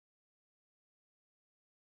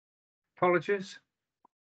Apologies.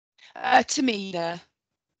 Tamina.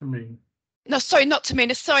 Me. No, sorry, not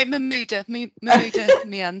Tamina. Sorry, Mahmuda. Mahmuda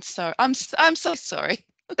Mian. Sorry, I'm so sorry.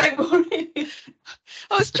 Don't worry.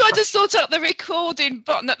 I was trying to sort out the recording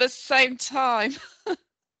button at the same time.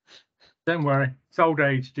 Don't worry, it's old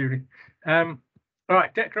age, Julie. All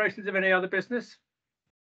right, declarations of any other business?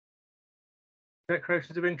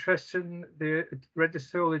 Declarations of interest in the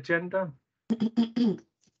register or the agenda?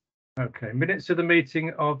 Okay, minutes of the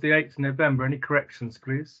meeting of the 8th of November. Any corrections,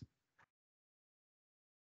 please?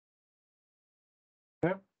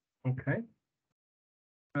 No? Okay.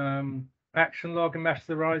 Action log and matters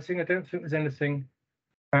arising. I don't think there's anything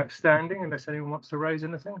outstanding unless anyone wants to raise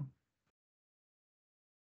anything.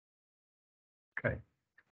 Okay.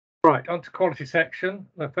 Right, on to quality section.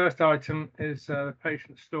 The first item is the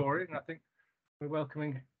patient story, and I think we're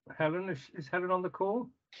welcoming Helen. Is Helen on the call?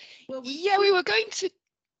 Well, yeah, we were going to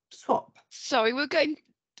swap. Sorry, we were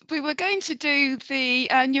going to do the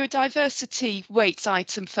neurodiversity weights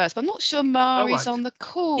item first, but I'm not sure Mari's on the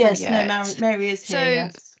call yes, yet. No, Mary is here.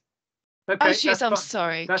 Yes. Okay, she is. I'm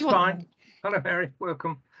sorry. That's fine. Hello, Mary.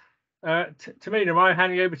 Welcome. Tamina, am I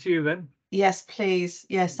handing over to you then? Yes, please.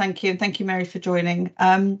 Yes, thank you. And thank you, Mary, for joining.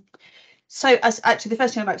 So as actually the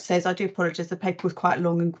first thing I'd like to say is I do apologise, the paper was quite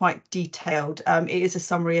long and quite detailed. It is a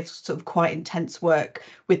summary of sort of quite intense work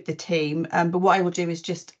with the team, but what I will do is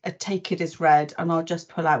just take it as read, and I'll just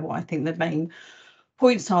pull out what I think the main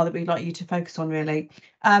points are that we'd like you to focus on, really.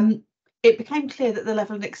 It became clear that the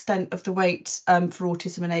level and extent of the weights for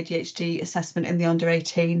autism and ADHD assessment in the under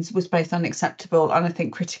 18s was both unacceptable and I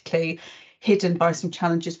think critically hidden by some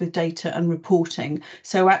challenges with data and reporting.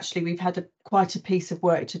 So actually we've had quite a piece of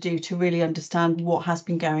work to do to really understand what has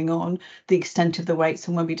been going on, the extent of the weights,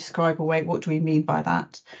 and when we describe a weight, what do we mean by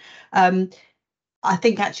that? I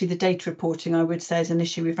think actually the data reporting, I would say, is an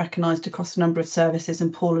issue we've recognised across a number of services,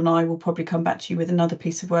 and Paul and I will probably come back to you with another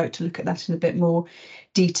piece of work to look at that in a bit more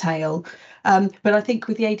detail. But I think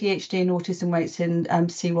with the ADHD and autism weights in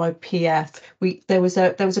CYPF, there was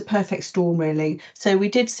a perfect storm, really. So we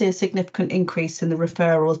did see a significant increase in the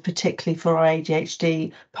referrals, particularly for our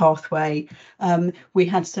ADHD pathway. We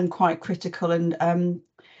had some quite critical and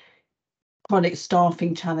chronic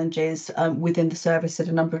staffing challenges within the service at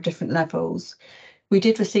a number of different levels. We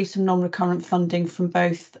did receive some non-recurrent funding from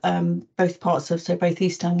both parts of, so both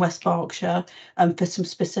East and West Berkshire, for some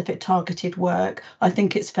specific targeted work. I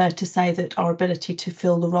think it's fair to say that our ability to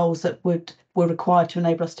fill the roles that were required to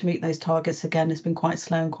enable us to meet those targets again has been quite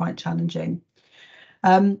slow and quite challenging.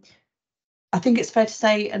 I think it's fair to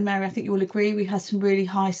say, and Mary, I think you will agree, we had some really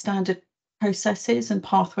high standard processes and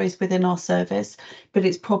pathways within our service, but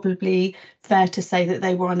it's probably fair to say that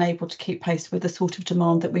they were unable to keep pace with the sort of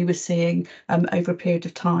demand that we were seeing over a period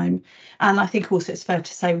of time. And I think also it's fair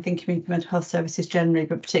to say within community mental health services generally,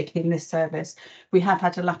 but particularly in this service, we have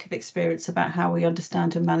had a lack of experience about how we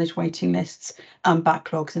understand and manage waiting lists and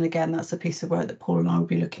backlogs. And again, that's a piece of work that Paul and I will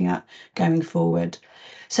be looking at going forward.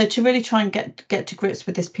 So to really try and get to grips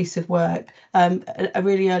with this piece of work, a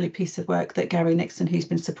really early piece of work that Gary Nixon, who's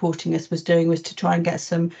been supporting us, was doing was to try and get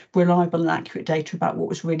some reliable and accurate data about what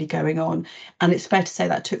was really going on. And it's fair to say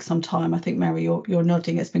that took some time. I think, Mary, you're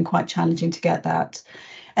nodding. It's been quite challenging to get that.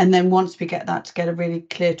 And then once we get that, to get a really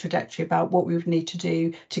clear trajectory about what we would need to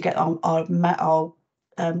do to get our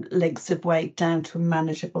lengths of weight down to a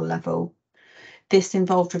manageable level. This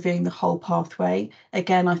involved reviewing the whole pathway.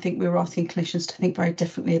 Again, I think we were asking clinicians to think very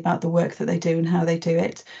differently about the work that they do and how they do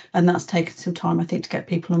it. And that's taken some time, I think, to get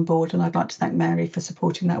people on board. And I'd like to thank Mary for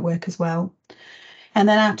supporting that work as well. And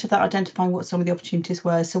then out of that, identifying what some of the opportunities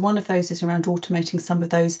were. So one of those is around automating some of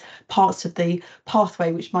those parts of the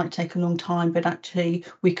pathway, which might take a long time, but actually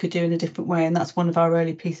we could do in a different way. And that's one of our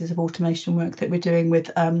early pieces of automation work that we're doing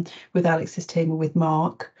with Alex's team and with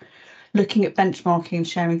Mark. Looking at benchmarking and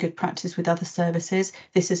sharing good practice with other services.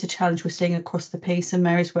 This is a challenge we're seeing across the piece, and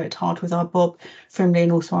Mary's worked hard with our Bob Frimley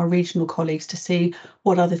and also our regional colleagues to see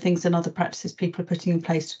what other things and other practices people are putting in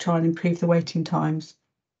place to try and improve the waiting times.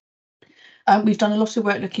 We've done a lot of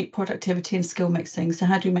work looking at productivity and skill mixing. So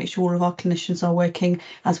how do we make sure all of our clinicians are working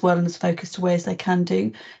as well and as focused away as they can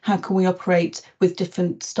do? How can we operate with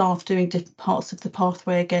different staff doing different parts of the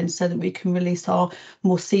pathway again, so that we can release our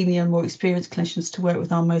more senior and more experienced clinicians to work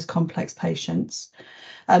with our most complex patients?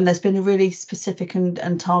 There's been a really specific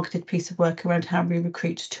and targeted piece of work around how we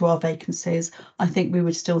recruit to our vacancies. I think we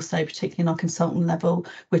would still say, particularly in our consultant level,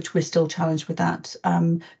 which we're still challenged with that,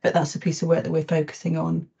 but that's a piece of work that we're focusing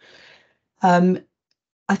on.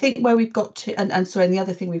 I think where we've got to, and sorry, and the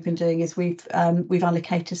other thing we've been doing is we've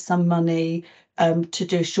allocated some money to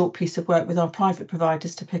do a short piece of work with our private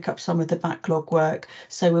providers to pick up some of the backlog work.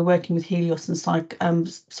 So we're working with Helios and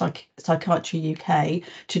Psychiatry UK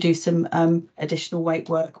to do some additional weight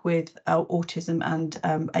work with autism and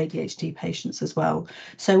ADHD patients as well.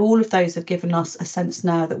 So all of those have given us a sense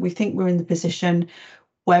now that we think we're in the position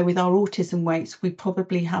where with our autism weights, we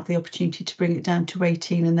probably have the opportunity to bring it down to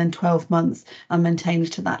 18 and then 12 months and maintain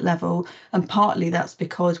it at that level. And partly that's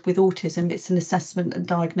because with autism, it's an assessment and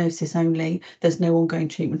diagnosis only. There's no ongoing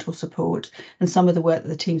treatment or support. And some of the work that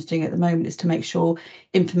the team's doing at the moment is to make sure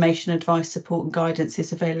information, advice, support and guidance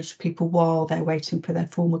is available to people while they're waiting for their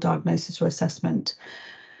formal diagnosis or assessment.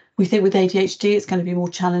 We think with ADHD, it's going to be more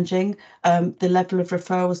challenging. The level of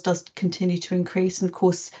referrals does continue to increase. And of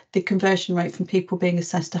course, the conversion rate from people being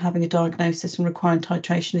assessed to having a diagnosis and requiring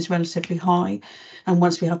titration is relatively high. And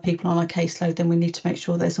once we have people on our caseload, then we need to make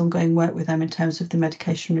sure there's ongoing work with them in terms of the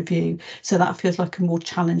medication review. So that feels like a more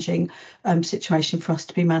challenging situation for us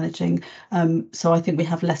to be managing. So I think we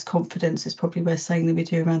have less confidence, is probably we're saying, than we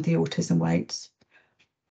do around the autism weights.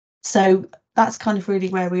 So that's kind of really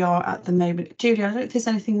where we are at the moment. Julia, I don't know if there's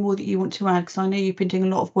anything more that you want to add, because I know you've been doing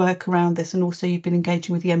a lot of work around this, and also you've been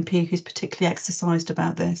engaging with the MP who's particularly exercised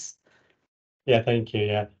about this. Yeah, thank you.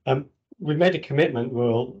 Yeah, we've made a commitment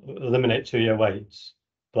we'll eliminate 2-year waits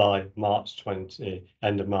by end of March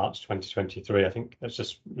 2023. I think that's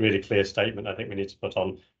just really clear statement I think we need to put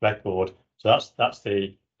on record. So that's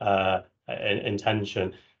the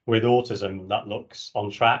intention. With autism, that looks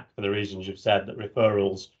on track for the reasons you've said, that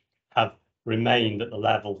referrals have remained at the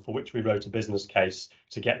level for which we wrote a business case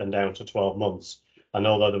to get them down to 12 months. And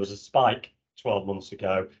although there was a spike 12 months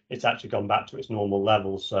ago, it's actually gone back to its normal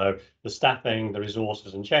level. So the staffing, the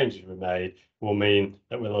resources and changes we made will mean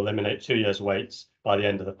that we'll eliminate 2 years waits by the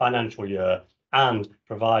end of the financial year, and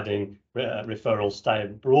providing referrals stay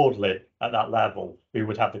broadly at that level, we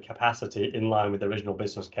would have the capacity in line with the original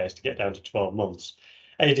business case to get down to 12 months.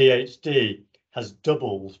 ADHD has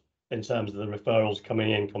doubled in terms of the referrals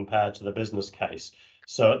coming in compared to the business case.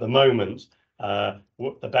 So at the moment,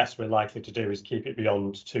 the best we're likely to do is keep it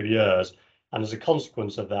beyond 2 years. And as a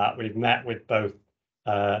consequence of that, we've met with both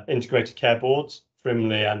integrated care boards,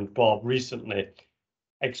 Frimley and Bob, recently,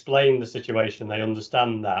 explained the situation, they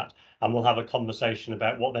understand that, and we'll have a conversation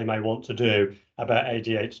about what they may want to do about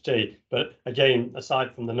ADHD. But again,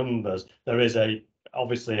 aside from the numbers, there is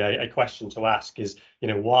obviously a question to ask is,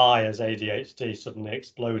 why has ADHD suddenly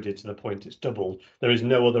exploded to the point it's doubled? There is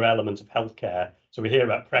no other element of healthcare. So we hear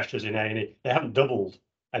about pressures in A&E, they haven't doubled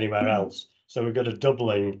anywhere else. So we've got a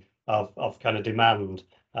doubling of kind of demand,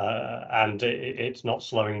 and it's not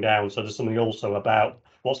slowing down. So there's something also about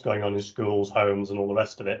what's going on in schools, homes and all the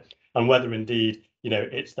rest of it, and whether indeed,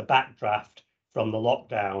 it's the backdraft from the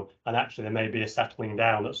lockdown and actually there may be a settling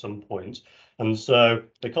down at some point. And so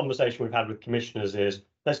the conversation we've had with commissioners is,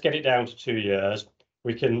 let's get it down to 2 years.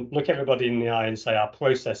 We can look everybody in the eye and say our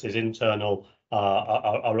processes internal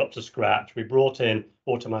are up to scratch. We brought in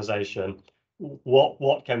automation.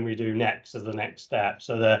 What can we do next as the next step?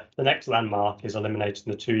 So the next landmark is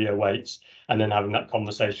eliminating the 2-year waits, and then having that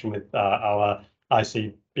conversation with our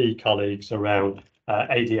ICB colleagues around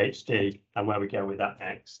ADHD and where we go with that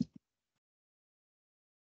next.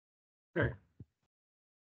 Okay.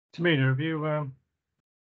 Tamina, have you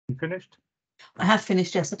finished? I have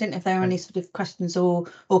finished, yes. I didn't know if there are any sort of questions or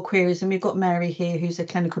queries. And we've got Mary here, who's a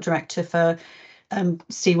clinical director for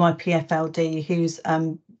CYPFLD, who's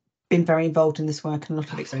been very involved in this work and a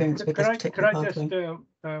lot of experience with this particular pathway. Could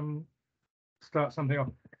I just start something off?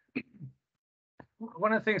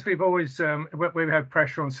 One of the things we've always, where we have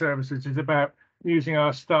pressure on services, is about using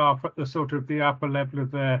our staff at the sort of the upper level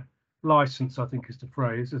of their license, I think is the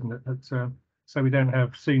phrase, isn't it? So we don't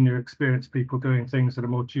have senior experienced people doing things that a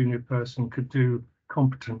more junior person could do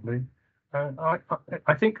competently.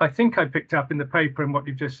 I think I picked up in the paper and what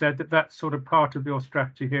you've just said that that's sort of part of your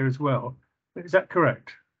strategy here as well. Is that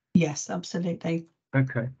correct? Yes, absolutely.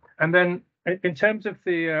 Okay. And then in terms of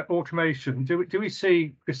the automation, do we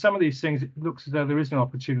see, with some of these things, it looks as though there is an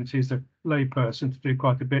opportunity as a layperson to do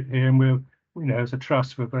quite a bit here, and we're, as a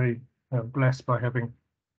trust, we're very blessed by having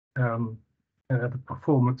the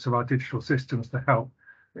performance of our digital systems to help.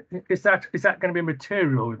 Is that going to be a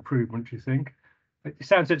material improvement, do you think? It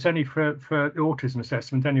sounds it's only for the autism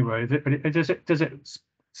assessment anyway, is it? But does it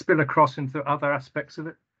spill across into other aspects of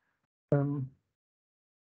it? Or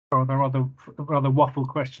are there other rather waffle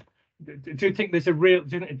questions? Do you think there's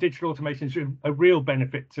digital automation is a real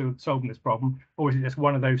benefit to solving this problem, or is it just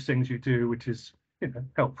one of those things you do which is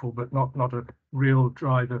helpful but not a real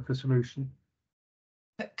driver for solution?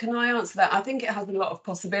 Can I answer that? I think it has a lot of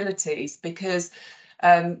possibilities because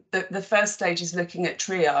the first stage is looking at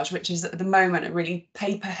triage, which is at the moment a really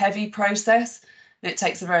paper-heavy process. And it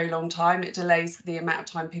takes a very long time. It delays the amount of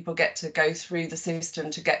time people get to go through the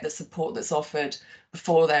system to get the support that's offered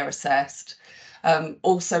before they're assessed.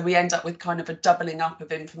 Also, we end up with kind of a doubling up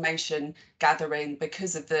of information gathering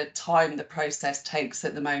because of the time the process takes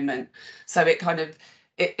at the moment. So it kind of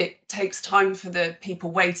it takes time for the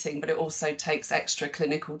people waiting, but it also takes extra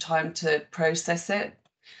clinical time to process it.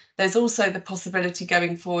 There's also the possibility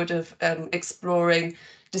going forward of exploring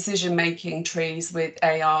decision-making trees with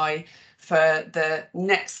AI for the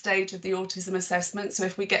next stage of the autism assessment. So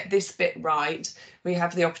if we get this bit right, we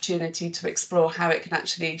have the opportunity to explore how it can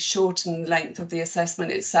actually shorten the length of the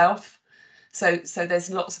assessment itself. So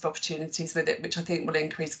there's lots of opportunities with it, which I think will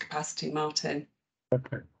increase capacity, Martin.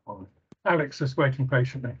 Okay. Alex is waiting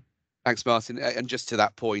patiently. Thanks, Martin. And just to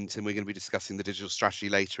that point, and we're going to be discussing the digital strategy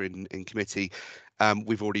later in committee,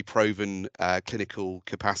 we've already proven clinical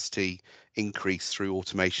capacity increase through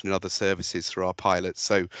automation and other services through our pilots.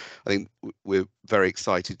 So I think we're very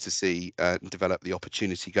excited to see and develop the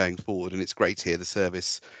opportunity going forward. And it's great to hear the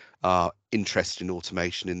service are interested in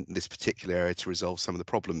automation in this particular area to resolve some of the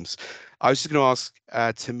problems. I was just going to ask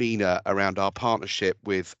Tamina around our partnership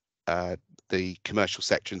with the commercial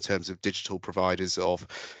sector in terms of digital providers of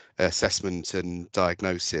assessment and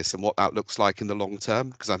diagnosis and what that looks like in the long term,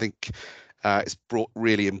 because I think it's brought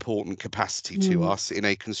really important capacity to us in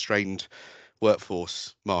a constrained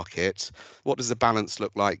workforce market. What does the balance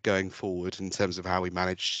look like going forward in terms of how we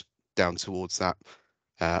manage down towards that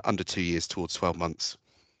under 2 years towards 12 months?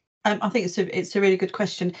 I think it's a really good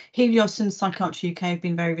question. Helios and Psychiatry UK have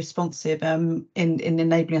been very responsive in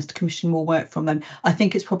enabling us to commission more work from them. I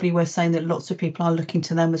think it's probably worth saying that lots of people are looking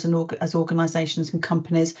to them as organisations and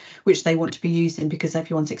companies which they want to be using because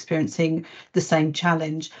everyone's experiencing the same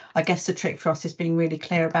challenge. I guess the trick for us is being really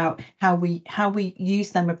clear about how we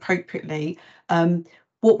use them appropriately.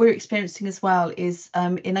 What we're experiencing as well is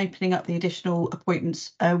in opening up the additional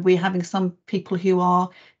appointments, we're having some people who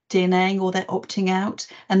are DNAing or they're opting out,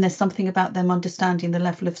 and there's something about them understanding the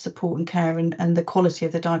level of support and care and the quality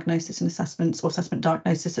of the diagnosis and assessments or assessment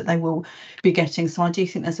diagnosis that they will be getting. So I do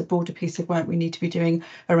think there's a broader piece of work we need to be doing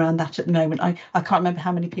around that at the moment. I can't remember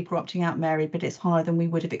how many people are opting out, Mary, but it's higher than we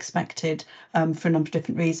would have expected for a number of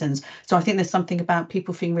different reasons. So I think there's something about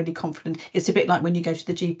people feeling really confident. It's a bit like when you go to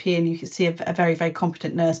the GP and you can see a very, very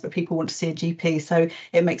competent nurse, but people want to see a GP. So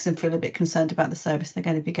it makes them feel a bit concerned about the service they're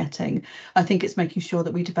going to be getting. I think it's making sure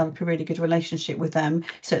that we develop a really good relationship with them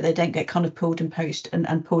so that they don't get kind of pulled and pushed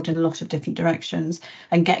and pulled in a lot of different directions,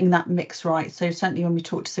 and getting that mix right. So certainly when we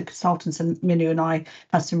talk to the consultants, and Minu and I have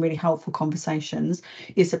had some really helpful conversations,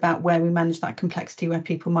 is about where we manage that complexity where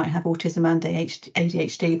people might have autism and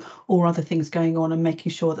ADHD or other things going on, and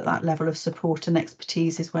making sure that that level of support and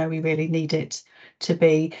expertise is where we really need it to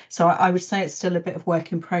be. So I would say it's still a bit of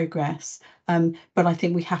work in progress, but I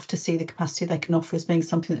think we have to see the capacity they can offer as being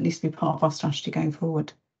something that needs to be part of our strategy going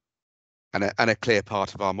forward. And a clear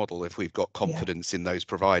part of our model. If we've got confidence in those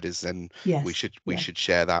providers, then we should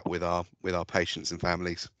share that with our patients and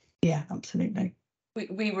families. Yeah, absolutely.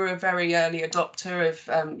 We were a very early adopter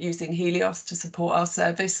of using Helios to support our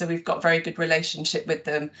service, so we've got a very good relationship with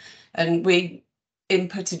them, and we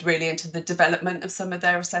inputted really into the development of some of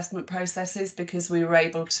their assessment processes because we were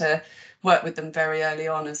able to work with them very early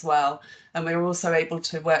on as well. And we were also able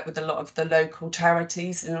to work with a lot of the local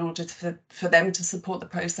charities in order for them to support the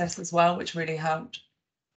process as well, which really helped.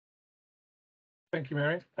 Thank you,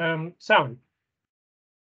 Mary. Sally.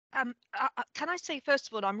 Can I say, first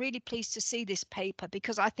of all, I'm really pleased to see this paper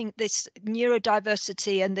because I think this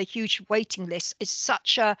neurodiversity and the huge waiting list is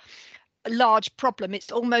such a large problem.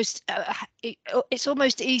 It's almost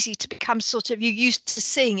easy to become sort of, you're used to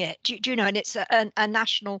seeing it, do you know, and it's a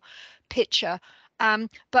national picture.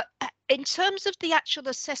 But in terms of the actual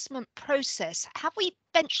assessment process, have we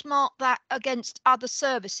benchmarked that against other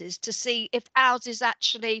services to see if ours is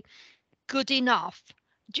actually good enough?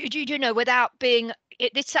 Do you know, without being,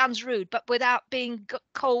 this sounds rude, but without being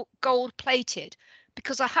gold plated?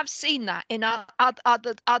 Because I have seen that in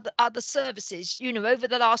other services, you know, over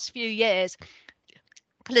the last few years,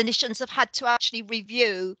 clinicians have had to actually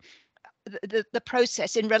review the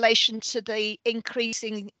process in relation to the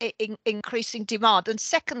increasing demand. And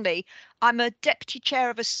secondly, I'm a deputy chair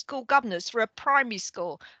of a school governors for a primary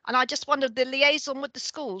school, and I just wondered the liaison with the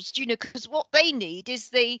schools, you know, because what they need is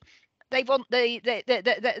they want the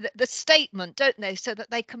statement, don't they, so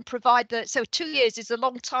that they can provide so 2 years is a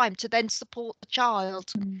long time to then support the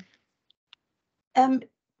child.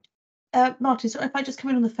 Martin, so if I just come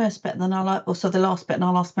in on the first bit, and then also the last bit, and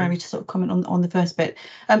I'll ask Mary to sort of comment on the first bit.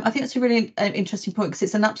 I think that's a really interesting point, because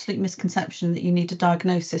it's an absolute misconception that you need a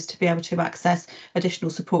diagnosis to be able to access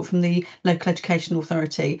additional support from the local education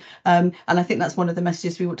authority. And I think that's one of the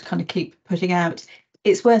messages we want to kind of keep putting out.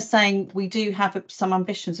 It's worth saying we do have some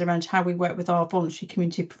ambitions around how we work with our voluntary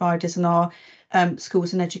community providers and our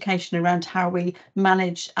schools and education around how we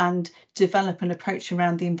manage and develop an approach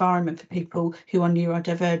around the environment for people who are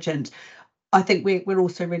neurodivergent. I think we're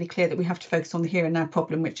also really clear that we have to focus on the here and now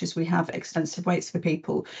problem, which is we have extensive waits for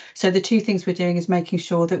people. So the two things we're doing is making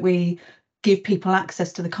sure that we give people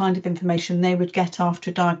access to the kind of information they would get after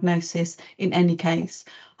a diagnosis in any case.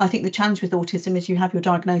 I think the challenge with autism is you have your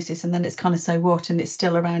diagnosis and then it's kind of so what, and it's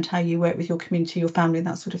still around how you work with your community, your family,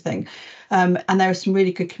 that sort of thing. And there is some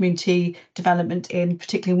really good community development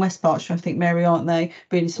particularly in West Berkshire, I think, Mary, aren't they?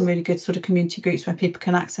 Really some really good sort of community groups where people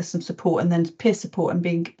can access some support and then peer support and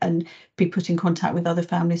be put in contact with other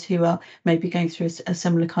families who are maybe going through a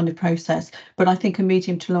similar kind of process. But I think a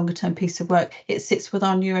medium to longer term piece of work, it sits with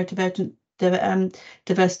our neurodivergent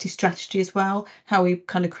diversity strategy as well, how we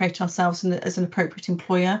kind of create ourselves as an appropriate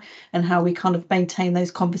employer, and how we kind of maintain those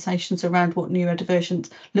conversations around what neurodivergent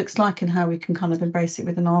looks like and how we can kind of embrace it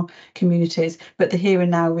within our communities. But the here and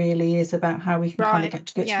now really is about how we can kind of get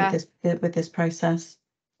to grips with this process.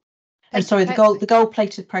 And sorry, the gold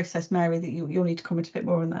plated process, Mary, that you'll need to comment a bit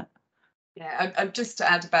more on that. Yeah, I'm just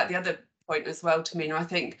to add about the other point as well, Tamina, I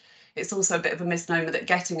think it's also a bit of a misnomer that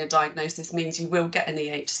getting a diagnosis means you will get an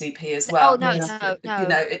EHCP as well. Oh no. You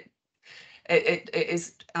know, it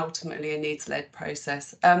is ultimately a needs-led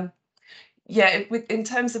process. Yeah, in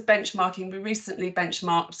terms of benchmarking, we recently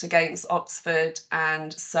benchmarked against Oxford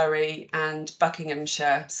and Surrey and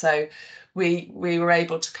Buckinghamshire. So we were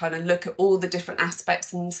able to kind of look at all the different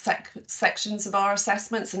aspects and sections of our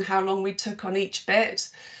assessments and how long we took on each bit.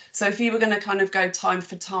 So if you were going to kind of go time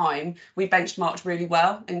for time, we benchmarked really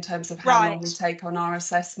well in terms of how long we take on our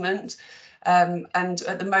assessment. And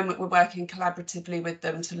at the moment, we're working collaboratively with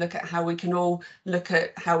them to look at how we can all look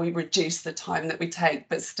at how we reduce the time that we take,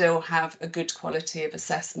 but still have a good quality of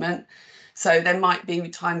assessment. So there might be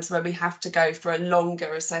times where we have to go for a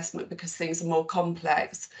longer assessment because things are more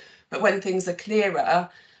complex. But when things are clearer,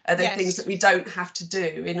 are there things that we don't have to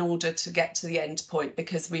do in order to get to the end point,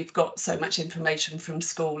 because we've got so much information from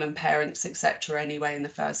school and parents, etc. anyway in the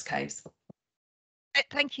first case.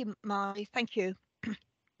 Thank you, Mary. Thank you.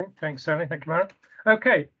 Thanks, Sally. Thank you, Mary.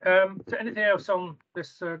 Okay, so anything else on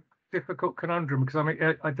this difficult conundrum? Because I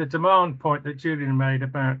mean, the demand point that Julian made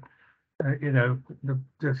about, you know,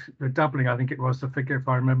 the doubling, I think it was the figure, if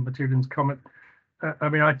I remember Julian's comment. I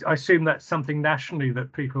mean, I assume that's something nationally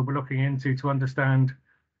that people were looking into to understand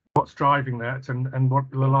what's driving that and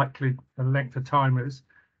what the likely length of time is.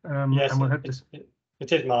 Yes, and we'll have to...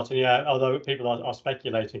 it is, Martin. Yeah, although people are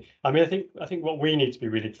speculating. I mean, I think what we need to be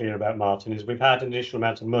really clear about, Martin, is we've had an additional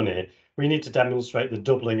amount of money. We need to demonstrate the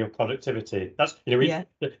doubling of productivity. That's, you know,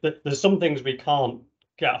 there's some things we can't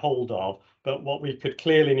get hold of, but what we could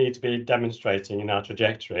clearly need to be demonstrating in our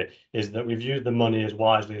trajectory is that we've used the money as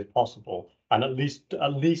wisely as possible and at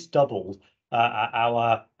least doubled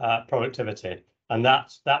our productivity. And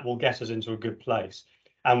that will get us into a good place.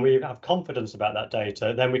 And we have confidence about that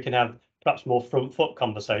data, then we can have perhaps more front foot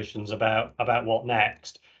conversations about what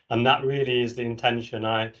next. And that really is the intention.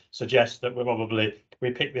 I suggest that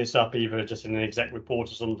we pick this up either just in an exec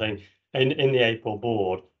report or something in the April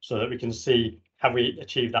board, so that we can see, have we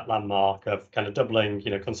achieved that landmark of kind of doubling,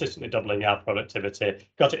 you know, consistently doubling our productivity,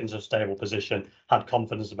 got it into a stable position, had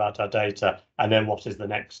confidence about our data, and then what is the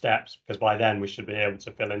next steps? Because by then we should be able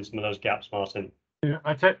to fill in some of those gaps, Martin. Yeah,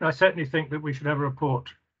 I certainly think that we should have a report,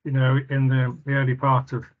 you know, in the early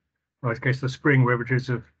part of, well, I guess the spring averages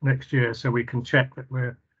of next year, so we can check that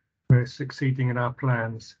we're succeeding in our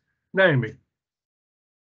plans. Naomi.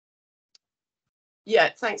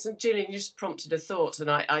 Yeah, thanks. And Julian, you just prompted a thought,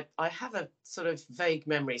 and I have a sort of vague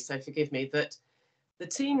memory, so forgive me, that the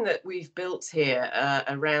team that we've built here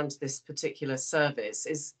around this particular service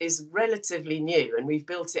is relatively new, and we've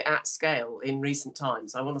built it at scale in recent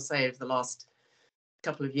times. I want to say over the last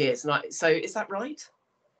couple of years. And so is that right?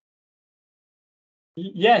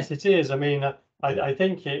 Yes, it is. I mean, I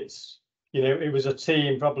think it's, you know, it was a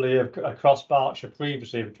team probably across Berkshire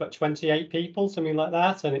previously of 28 people, something like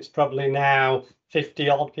that, and it's probably now 50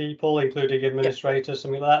 odd people, including administrators,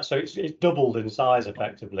 something like that. So it's doubled in size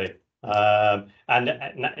effectively, and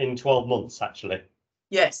in 12 months actually.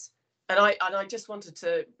 Yes. And I just wanted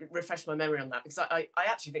to refresh my memory on that, because I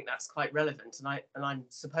actually think that's quite relevant, and I'm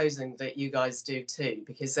supposing that you guys do too,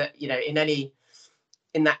 because you know, in any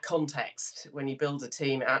in that context, when you build a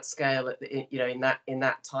team at scale, at the, you know, in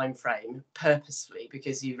that time frame, purposefully,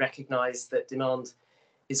 because you recognise that demand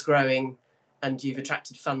is growing, and you've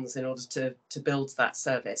attracted funds in order to build that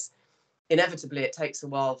service, inevitably it takes a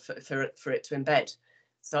while for it to embed.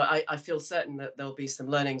 So I feel certain that there'll be some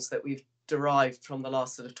learnings that we've derived from the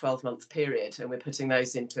last sort of 12-month period, and we're putting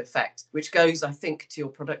those into effect, which goes, I think, to your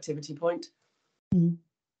productivity point.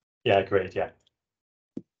 Yeah, agreed. Yeah.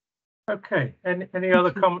 Okay. Any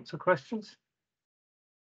other comments or questions?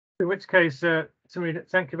 In which case, Tamina,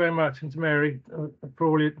 thank you very much, and to Mary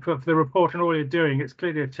for the report and all you're doing. It's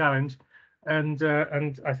clearly a challenge, and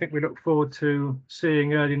I think we look forward to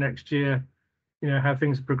seeing early next year, you know, how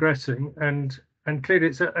things are progressing, and clearly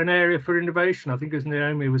it's an area for innovation. I think, as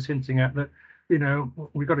Naomi was hinting at, that, you know,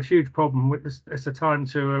 we've got a huge problem. It's a time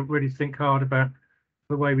to really think hard about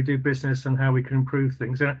the way we do business and how we can improve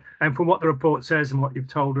things. And from what the report says and what you've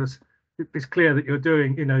told us, it's clear that you're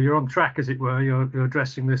doing, you know, you're on track, as it were. You're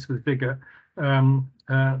addressing this with vigor,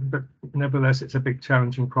 but nevertheless, it's a big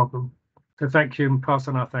challenging problem. So thank you, and pass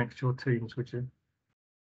on our thanks to your teams, would you?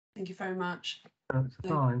 Thank you very much. That's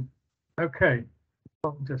fine. Okay,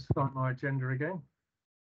 I'll just find my agenda again.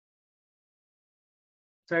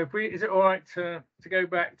 So is it all right to go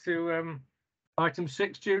back to item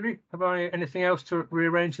 6, Julie? Have I anything else to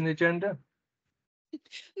rearrange in the agenda?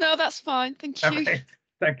 No, that's fine. Thank you. Okay.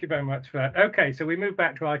 Thank you very much for that. Okay, so we move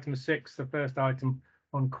back to item 6, the first item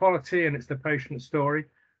on quality, and it's the patient story.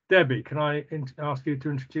 Debbie, can I ask you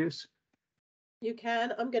to introduce? You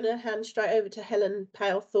can. I'm going to hand straight over to Helen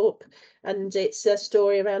Palethorpe, and it's a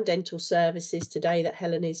story around dental services today that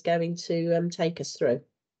Helen is going to take us through.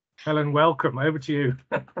 Helen, welcome. Over to you.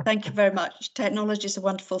 Thank you very much. Technology is a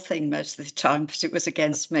wonderful thing most of the time, but it was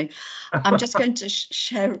against me. I'm just going to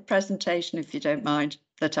share a presentation, if you don't mind,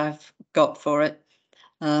 that I've got for it.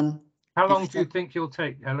 How long do you think you'll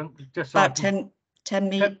take, Helen? Just so about 10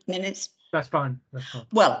 minutes. That's fine. That's fine.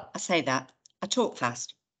 Well, I say that. I talk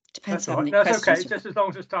fast. Depends how many questions. That's okay, just as long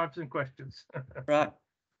as there's time for some questions. Right.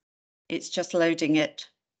 It's just loading it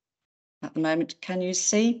at the moment. Can you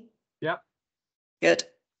see? Yeah. Good.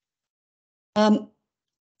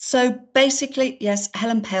 So basically, yes,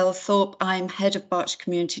 Helen Palethorpe. I'm head of Berkshire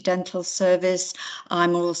Community Dental Service.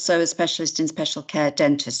 I'm also a specialist in special care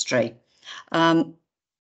dentistry.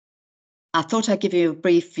 I thought I'd give you a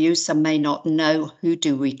brief view. Some may not know, who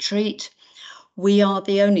do we treat? We are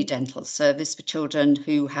the only dental service for children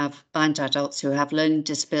who have, and adults who have, learning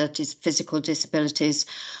disabilities, physical disabilities,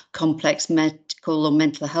 complex medical or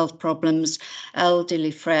mental health problems,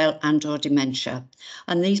 elderly, frail, and or dementia.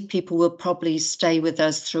 And these people will probably stay with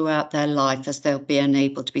us throughout their life, as they'll be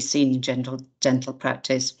unable to be seen in dental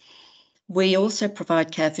practice. We also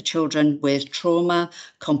provide care for children with trauma,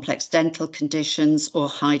 complex dental conditions, or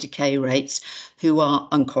high decay rates who are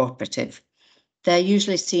uncooperative. They're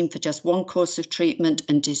usually seen for just one course of treatment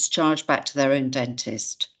and discharged back to their own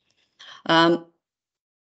dentist. But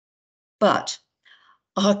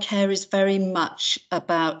our care is very much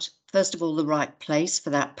about, first of all, the right place for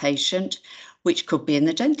that patient, which could be in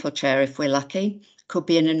the dental chair if we're lucky, could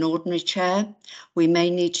be in an ordinary chair. We may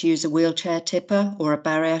need to use a wheelchair tipper or a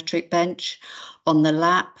bariatric bench, on the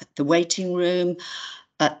lap, the waiting room,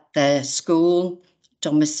 at their school,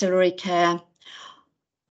 domiciliary care,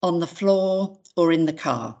 on the floor, or in the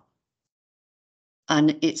car.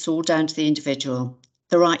 And it's all down to the individual.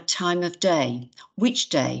 The right time of day. Which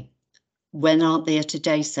day? When aren't they at a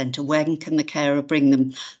day centre? When can the carer bring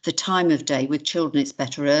them? The time of day. With children, it's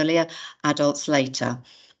better earlier, adults later.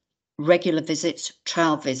 Regular visits,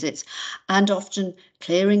 trial visits, and often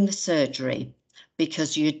clearing the surgery,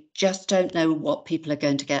 because you just don't know what people are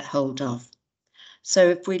going to get hold of. So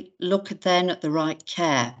if we look then at the right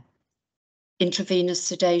care, intravenous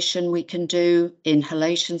sedation we can do,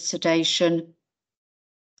 inhalation sedation,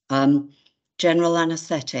 general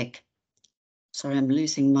anaesthetic. Sorry, I'm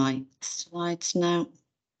losing my slides now.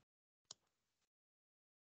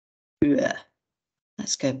 Yeah.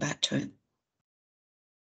 Let's go back to it.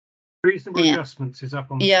 Reasonable adjustments is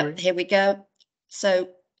up on the screen. Here we go. So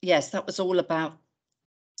yes, that was all about,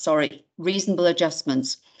 reasonable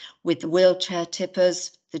adjustments with the wheelchair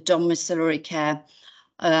tippers, the domiciliary care.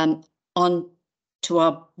 On to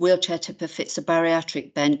our wheelchair tipper fits a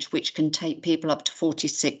bariatric bench, which can take people up to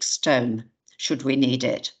 46 stone, should we need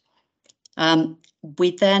it.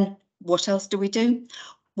 We then, what else do we do?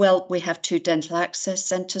 Well, we have 2 dental access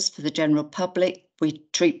centres for the general public. We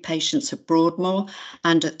treat patients at Broadmoor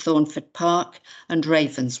and at Thornford Park and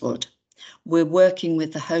Ravenswood. We're working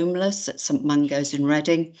with the homeless at St Mungo's in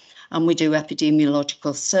Reading, and we do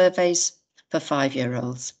epidemiological surveys for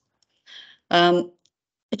 5-year-olds.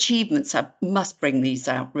 achievements, I must bring these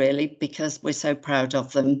out really because we're so proud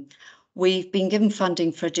of them. We've been given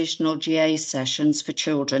funding for additional GA sessions for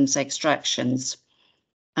children's extractions,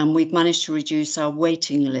 and we've managed to reduce our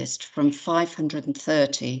waiting list from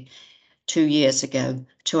 530 2 years ago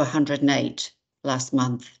to 108 last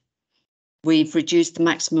month. We've reduced the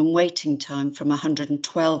maximum waiting time from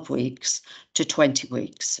 112 weeks to 20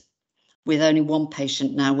 weeks, with only one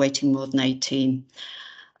patient now waiting more than 18.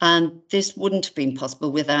 And this wouldn't have been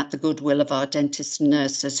possible without the goodwill of our dentists and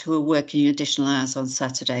nurses who are working additional hours on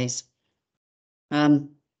Saturdays.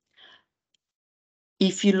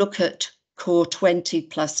 If you look at core 20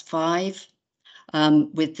 plus 5,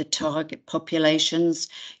 with the target populations,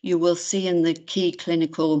 you will see in the key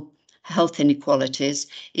clinical health inequalities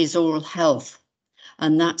is oral health.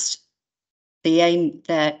 And that's the aim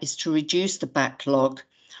there is to reduce the backlog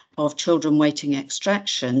of children waiting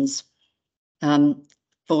extractions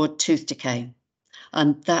for tooth decay.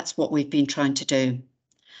 And that's what we've been trying to do.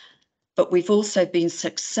 But we've also been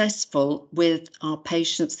successful with our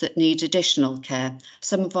patients that need additional care.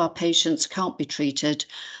 Some of our patients can't be treated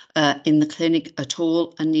in the clinic at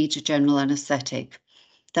all and need a general anaesthetic.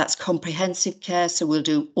 That's comprehensive care, so we'll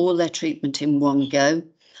do all their treatment in one go.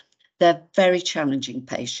 They're very challenging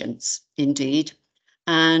patients indeed,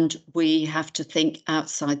 and we have to think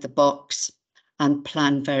outside the box and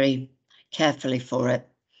plan very carefully for it.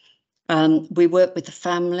 We work with the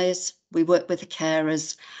families, we work with the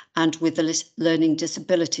carers, and with the learning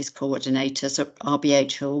disabilities coordinators at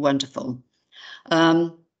RBH, who are wonderful.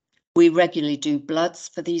 We regularly do bloods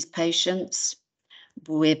for these patients.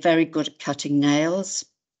 We're very good at cutting nails,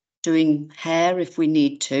 doing hair if we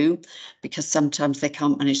need to, because sometimes they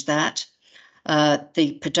can't manage that.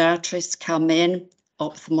 The podiatrists come in,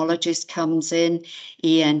 ophthalmologist comes in,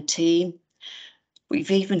 ENT.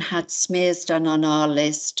 We've even had smears done on our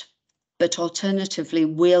list, but alternatively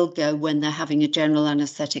we'll go when they're having a general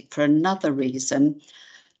anaesthetic for another reason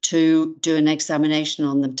to do an examination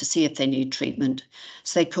on them to see if they need treatment.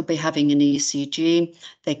 So they could be having an ECG,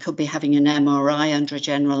 they could be having an MRI under a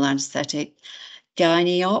general anaesthetic,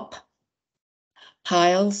 gynae op,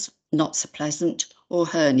 piles, not so pleasant, or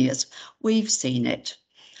hernias. We've seen it.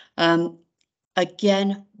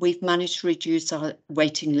 Again, we've managed to reduce our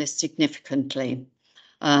waiting list significantly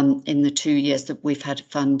in the 2 years that we've had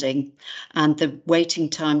funding, and the waiting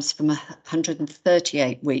times from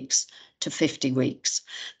 138 weeks to 50 weeks.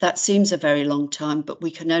 That seems a very long time, but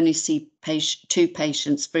we can only see 2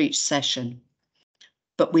 patients for each session.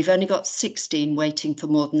 But we've only got 16 waiting for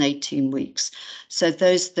more than 18 weeks. So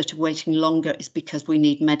those that are waiting longer is because we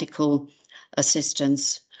need medical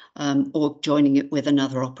assistance or joining it with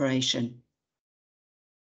another operation.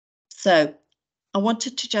 So I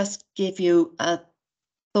wanted to just give you a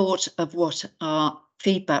thought of what our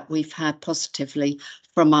feedback we've had positively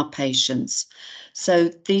from our patients. So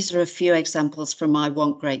these are a few examples from I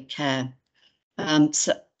Want Great Care.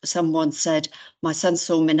 So someone said, my son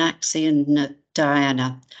saw Minaxi and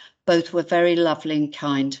Diana. Both were very lovely and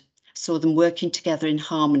kind. Saw them working together in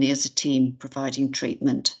harmony as a team, providing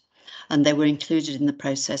treatment, and they were included in the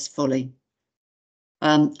process fully.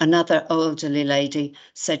 Another elderly lady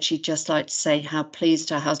said she'd just like to say how pleased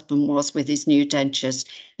her husband was with his new dentures.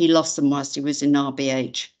 He lost them whilst he was in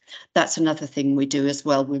RBH. That's another thing we do as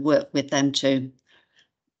well. We work with them to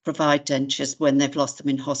provide dentures when they've lost them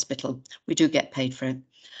in hospital. We do get paid for it.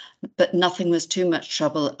 But nothing was too much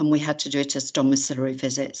trouble, and we had to do it as domiciliary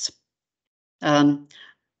visits.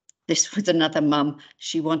 This was another mum.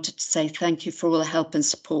 She wanted to say thank you for all the help and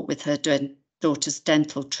support with her daughter's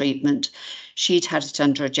dental treatment. She'd had it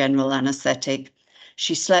under a general anaesthetic.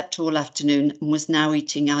 She slept all afternoon and was now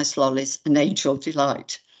eating ice lollies, an angel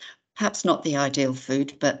delight. Perhaps not the ideal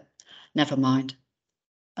food, but never mind.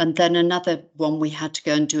 And then another one, we had to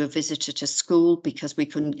go and do a visit at a school because we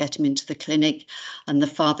couldn't get him into the clinic. And the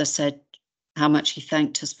father said how much he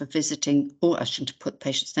thanked us for visiting. Oh, I shouldn't have put the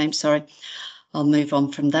patient's name, sorry. I'll move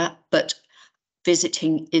on from that. But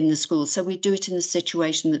visiting in the school. So we do it in the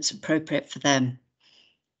situation that's appropriate for them.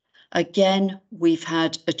 Again, we've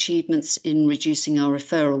had achievements in reducing our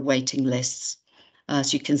referral waiting lists.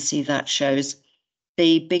 As you can see, that shows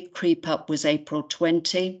the big creep up was April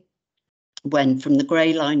 20, when from the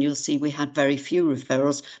grey line, you'll see we had very few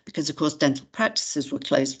referrals because, of course, dental practices were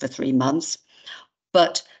closed for 3 months,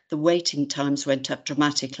 but the waiting times went up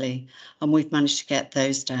dramatically, and we've managed to get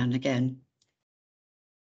those down again.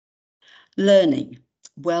 Learning.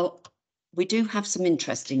 Well, we do have some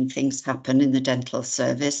interesting things happen in the dental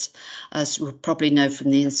service, as you'll probably know from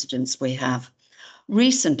the incidents we have.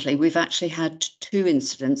 Recently, we've actually had 2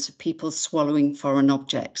 incidents of people swallowing foreign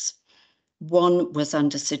objects. One was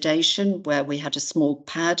under sedation, where we had a small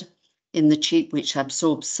pad in the cheek which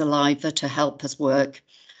absorbs saliva to help us work,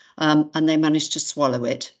 and they managed to swallow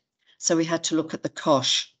it. So we had to look at the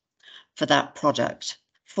cosh for that product.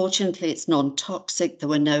 Fortunately, it's non-toxic. There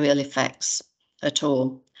were no ill effects at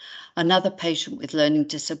all. Another patient with learning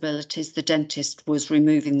disabilities, the dentist was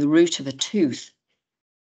removing the root of a tooth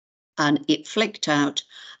and it flicked out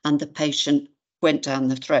and the patient went down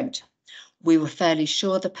the throat. We were fairly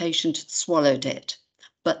sure the patient had swallowed it,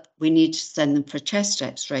 but we needed to send them for a chest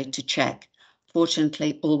x-ray to check.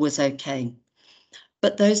 Fortunately, all was okay.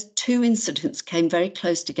 But those two incidents came very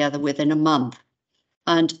close together within a month,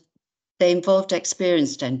 and they involved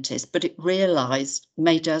experienced dentists, but it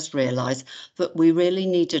made us realise that we really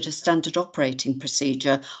needed a standard operating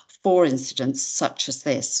procedure for incidents such as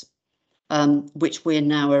this, which we're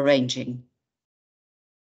now arranging.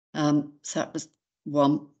 So that was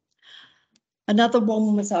one. Another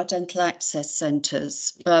one was our dental access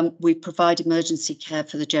centres. We provide emergency care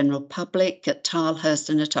for the general public at Tilehurst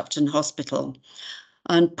and at Upton Hospital.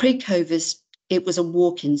 And pre-COVID, it was a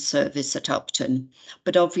walk-in service at Upton,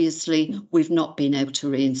 but obviously we've not been able to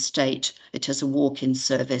reinstate it as a walk-in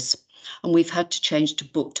service, and we've had to change to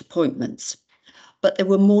booked appointments. But there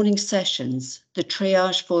were morning sessions. The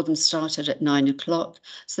triage for them started at 9 o'clock,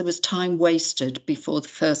 so there was time wasted before the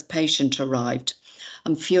first patient arrived,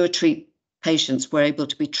 and fewer patients were able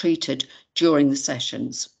to be treated during the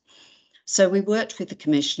sessions. So we worked with the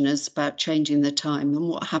commissioners about changing the time, and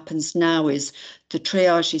what happens now is the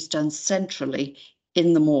triage is done centrally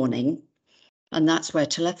in the morning, and that's where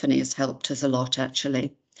telephony has helped us a lot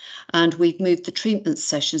actually. And we've moved the treatment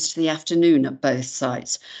sessions to the afternoon at both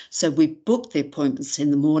sites. So we booked the appointments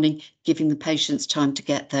in the morning, giving the patients time to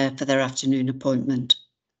get there for their afternoon appointment.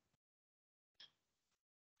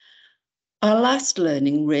 Our last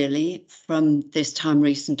learning really from this time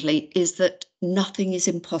recently is that nothing is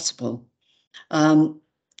impossible.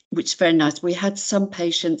 Which is very nice. We had some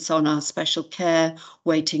patients on our special care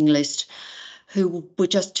waiting list who were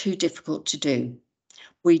just too difficult to do.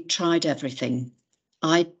 We tried everything.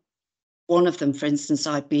 One of them, for instance,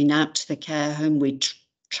 I'd been out to the care home. We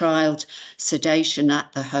trialed sedation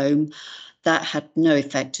at the home. That had no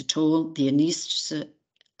effect at all. The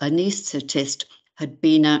anaesthetist had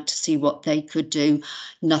been out to see what they could do.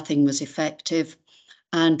 Nothing was effective.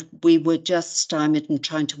 And we were just stymied and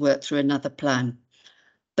trying to work through another plan.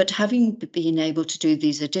 But having been able to do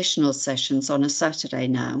these additional sessions on a Saturday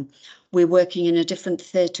now, we're working in a different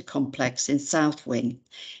theatre complex in South Wing.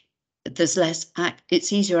 There's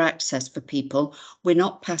it's easier access for people. We're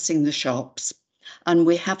not passing the shops, and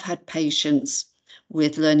we have had patients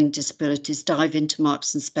with learning disabilities dive into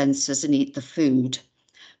Marks and Spencer's and eat the food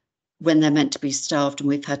when they're meant to be starved, and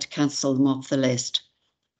we've had to cancel them off the list.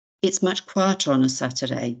 It's much quieter on a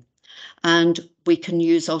Saturday, and we can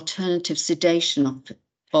use alternative sedation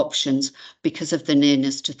options because of the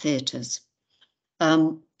nearness to theatres.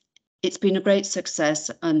 It's been a great success,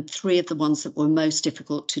 and 3 of the ones that were most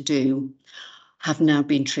difficult to do have now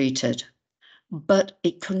been treated. But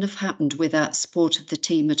it couldn't have happened without support of the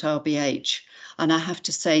team at RBH. And I have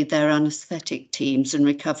to say their anaesthetic teams and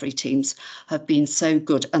recovery teams have been so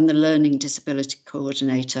good, and the learning disability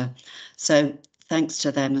coordinator. So thanks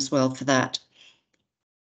to them as well for that.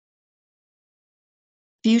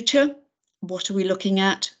 Future, what are we looking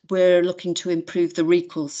at? We're looking to improve the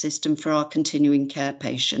recall system for our continuing care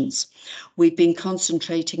patients. We've been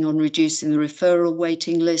concentrating on reducing the referral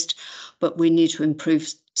waiting list, but we need to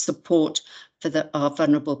improve support for our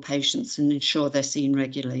vulnerable patients and ensure they're seen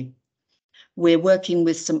regularly. We're working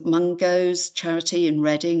with St Mungo's charity in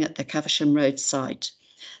Reading at the Caversham Road site.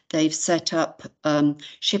 They've set up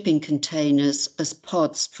shipping containers as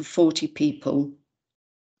pods for 40 people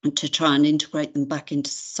to try and integrate them back into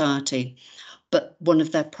society. But one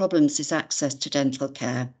of their problems is access to dental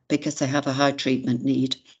care because they have a high treatment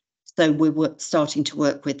need. So we're starting to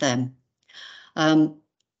work with them.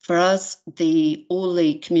 For us, all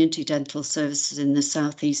the community dental services in the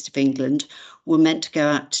southeast of England were meant to go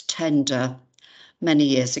out to tender many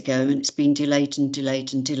years ago, and it's been delayed and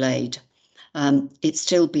delayed and delayed. It's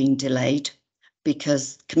still being delayed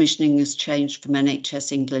because commissioning has changed from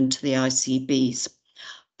NHS England to the ICBs.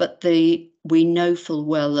 But we know full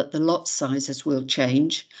well that the lot sizes will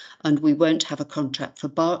change, and we won't have a contract for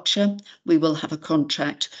Berkshire. We will have a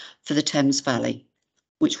contract for the Thames Valley,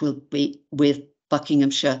 which will be with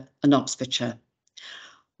Buckinghamshire and Oxfordshire.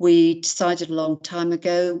 We decided a long time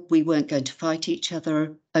ago we weren't going to fight each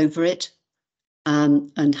other over it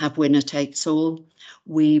and have winner takes all.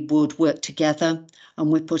 We would work together,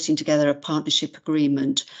 and we're putting together a partnership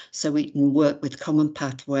agreement so we can work with common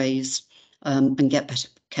pathways and get better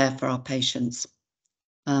care for our patients.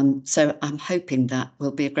 So I'm hoping that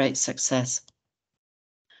will be a great success.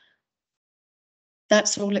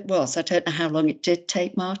 That's all it was. I don't know how long it did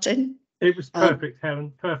take, Martin. It was perfect,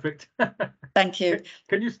 Helen, perfect. Thank you.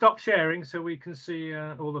 Can you stop sharing so we can see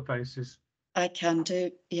all the faces? I can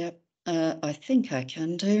do, yep. I think I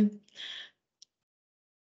can do.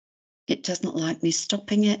 It doesn't like me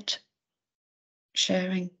stopping it.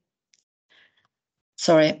 Sharing.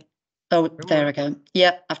 Sorry. Oh, there I go.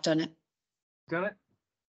 Yep, I've done it. Done it?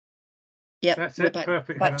 Yep, That's we're it.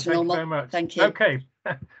 Perfect, back Helen. to Thank normal. you very much. Thank you. Okay,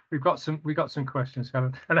 we got some questions,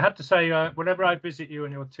 Helen. And I have to say, whenever I visit you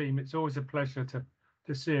and your team, it's always a pleasure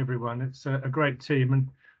to see everyone. It's a great team, and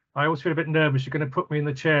I always feel a bit nervous. You're going to put me in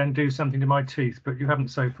the chair and do something to my teeth, but you haven't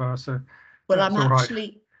so far. So well, I'm right.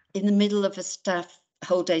 actually in the middle of a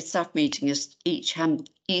whole day staff meeting at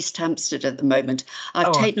East Hampstead at the moment.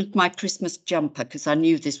 I've taken off my Christmas jumper because I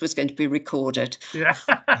knew this was going to be recorded. Yeah.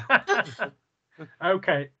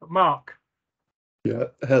 Okay, Mark. Yeah,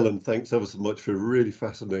 Helen, thanks ever so much for a really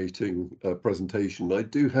fascinating presentation. I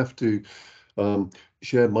do have to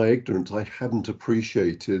share my ignorance. I hadn't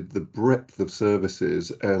appreciated the breadth of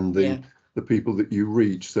services and the people that you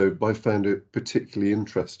reach, so I found it particularly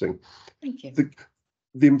interesting. Thank you.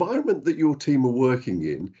 The environment that your team are working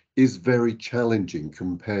in is very challenging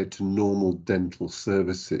compared to normal dental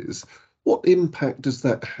services. What impact does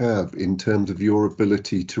that have in terms of your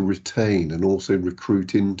ability to retain and also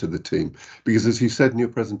recruit into the team? Because as you said in your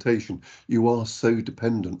presentation, you are so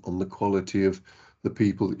dependent on the quality of the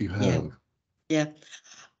people that you have. Yeah.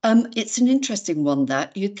 It's an interesting one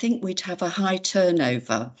that you'd think we'd have a high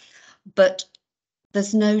turnover, but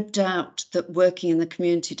there's no doubt that working in the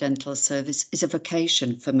community dental service is a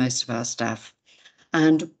vocation for most of our staff.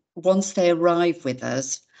 And once they arrive with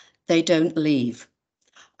us, they don't leave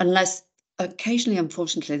unless occasionally,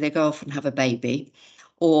 unfortunately, they go off and have a baby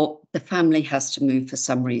or the family has to move for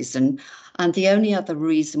some reason. And the only other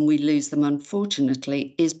reason we lose them,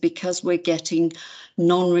 unfortunately, is because we're getting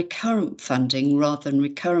non-recurrent funding rather than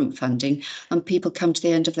recurrent funding, and people come to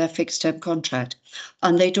the end of their fixed term contract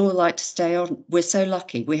and they'd all like to stay on. We're so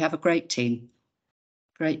lucky. We have a great team.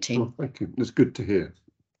 Great team. Oh, thank you. It's good to hear.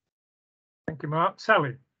 Thank you, Mark.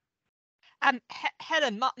 Sally.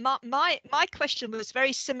 Helen, my question was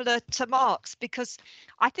very similar to Mark's, because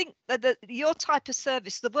I think that your type of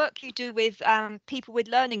service, the work you do with people with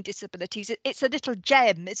learning disabilities, it's a little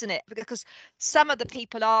gem, isn't it? Because some of the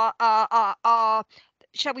people are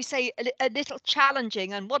shall we say, a little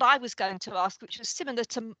challenging. And what I was going to ask, which was similar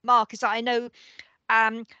to Mark, is I know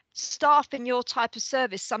staff in your type of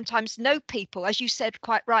service sometimes know people, as you said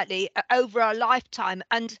quite rightly, over a lifetime,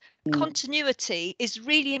 and continuity is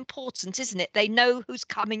really important, isn't it? They know who's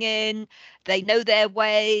coming in, they know their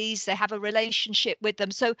ways, they have a relationship with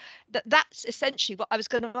them. So that's essentially what I was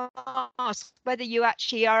going to ask, whether you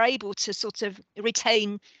actually are able to sort of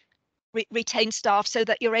retain staff so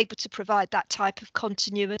that you're able to provide that type of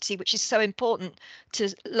continuity, which is so important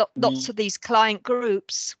to lots of these client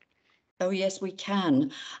groups. Oh, yes, we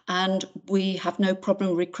can. And we have no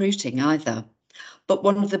problem recruiting either. But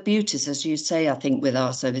one of the beauties, as you say, I think, with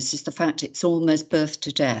our service is the fact it's almost birth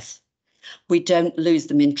to death. We don't lose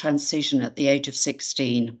them in transition at the age of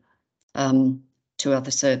 16 to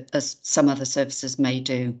as some other services may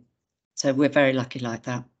do. So we're very lucky like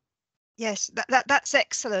that. Yes, that's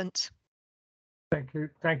excellent. Thank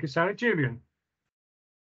you, Sally. Julian.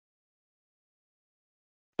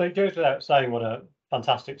 So it goes without saying what a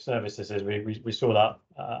fantastic service this is. We saw that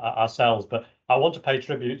ourselves, but I want to pay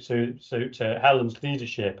tribute to Helen's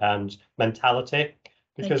leadership and mentality,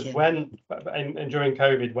 because when during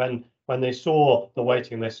COVID, when they saw the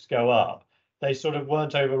waiting lists go up, they sort of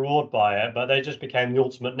weren't overawed by it, but they just became the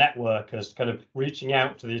ultimate networkers, kind of reaching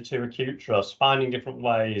out to the two acute trusts, finding different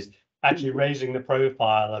ways, actually raising the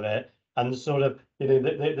profile of it. And sort of, you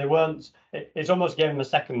know, they weren't. It's almost gave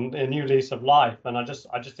them a new lease of life. And I just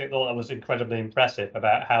thought that was incredibly impressive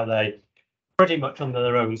about how they, pretty much under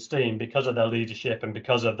their own steam, because of their leadership and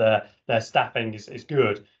because of their staffing is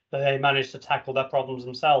good, that they managed to tackle their problems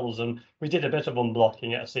themselves. And we did a bit of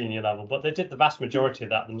unblocking at a senior level, but they did the vast majority of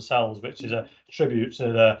that themselves, which is a tribute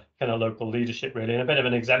to the kind of local leadership, really, and a bit of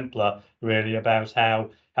an exemplar, really, about how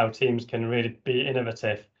teams can really be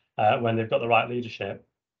innovative when they've got the right leadership.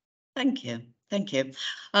 Thank you. Thank you.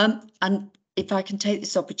 And if I can take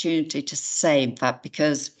this opportunity to say, in fact,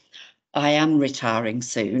 because I am retiring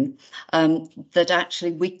soon, that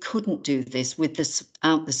actually we couldn't do this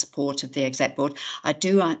without the support of the exec board.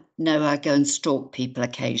 I know I go and stalk people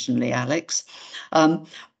occasionally, Alex,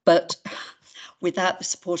 but without the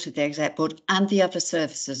support of the exec board and the other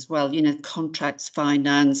services as well, you know, contracts,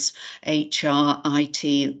 finance, HR, IT,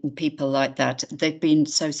 and people like that. They've been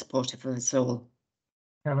so supportive of us all.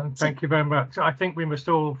 Helen, thank you very much. I think we must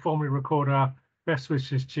all formally record our best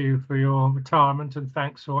wishes to you for your retirement, and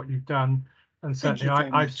thanks for what you've done. And certainly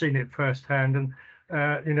I've seen it firsthand, and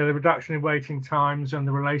you know, the reduction in waiting times and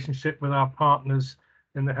the relationship with our partners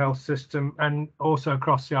in the health system and also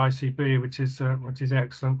across the ICB, which is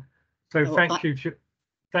excellent. So thank you to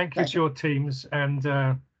your teams,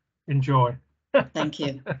 and enjoy. Thank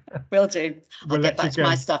you. Will do. I'll get back to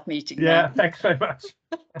my staff meeting now. Thanks very much.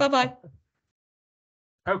 Bye-bye.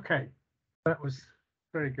 Okay, that was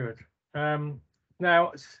very good.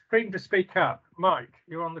 Now, freedom to speak up. Mike,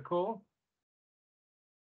 you're on the call.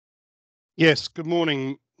 Yes, good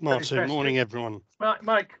morning, Martin. Morning, everyone.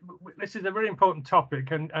 Mike, this is a very important topic,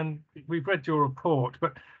 and we've read your report,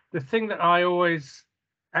 but the thing that I always,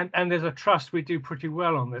 and there's a trust we do pretty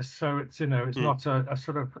well on this, so it's, you know, it's not a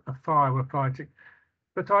sort of a fire we're fighting,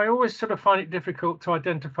 but I always sort of find it difficult to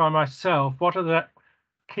identify myself what are the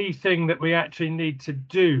key thing that we actually need to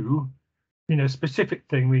do, you know, specific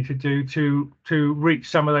thing we need to do to reach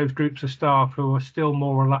some of those groups of staff who are still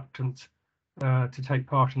more reluctant to take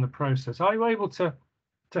part in the process. Are you able to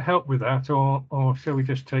help with that, or shall we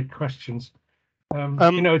just take questions?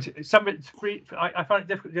 You know, it's something. I find it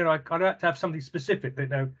difficult. You know, I'd have to have something specific that, you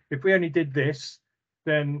know, if we only did this,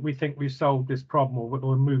 then we think we solved this problem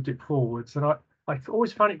or moved it forwards. And I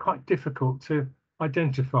always find it quite difficult to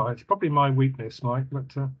identify. It's probably my weakness, Mike. But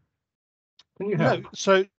can you help?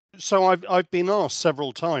 No, so I've been asked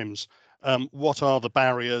several times, what are the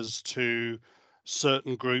barriers to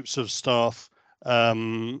certain groups of staff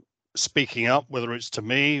speaking up, whether it's to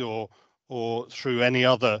me or through any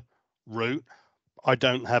other route. I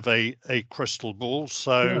don't have a crystal ball,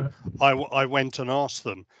 so I went and asked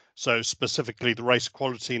them. So specifically the Race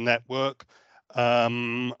Equality Network,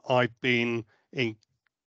 I've been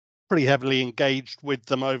pretty heavily engaged with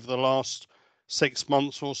them over the last 6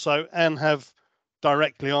 months or so, and have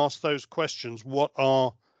directly asked those questions. What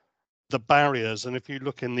are the barriers? And if you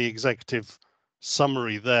look in the executive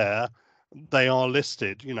summary there, they are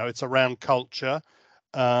listed. You know, it's around culture.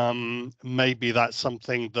 Maybe that's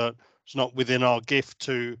something that's not within our gift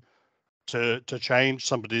to change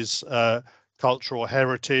somebody's culture or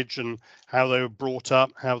heritage, and how they were brought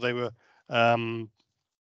up, how they were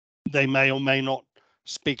they may or may not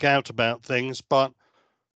speak out about things, but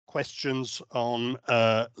questions on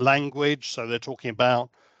language. So they're talking about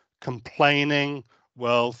complaining.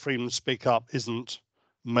 Well, freedom to speak up isn't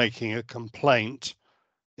making a complaint.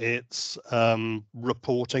 It's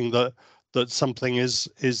reporting that something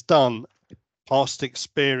is done. Past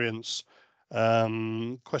experience,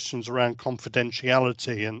 questions around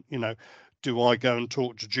confidentiality, and, you know, do I go and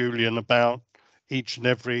talk to Julian about each and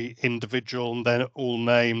every individual and they're all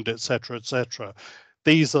named, etc., etc.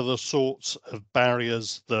 These are the sorts of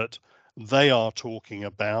barriers that they are talking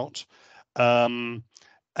about, and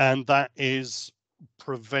that is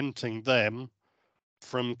preventing them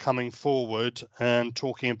from coming forward and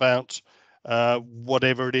talking about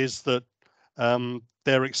whatever it is that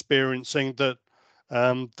they're experiencing that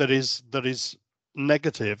is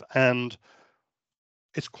negative. And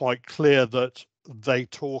it's quite clear that they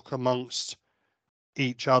talk amongst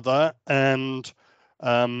each other, and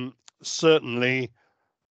certainly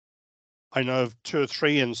I know of 2 or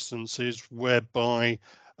 3 instances whereby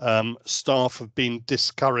staff have been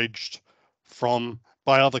discouraged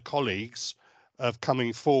by other colleagues of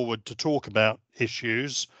coming forward to talk about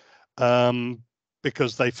issues,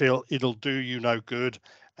 because they feel it'll do you no good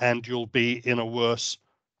and you'll be in a worse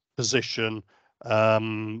position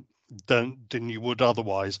than you would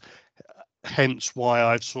otherwise. Hence why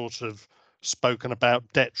I've sort of spoken about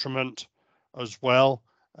detriment as well,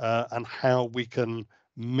 and how we can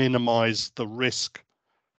minimize the risk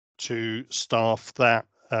to staff that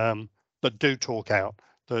do talk out,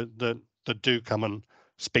 that do come and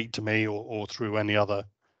speak to me or through any other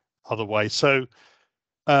way. So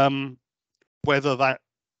whether that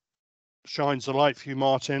shines a light for you,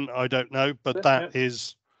 Martin, I don't know, but that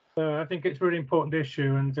is. I think it's a really important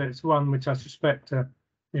issue, and it's one which I suspect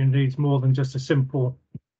needs more than just a simple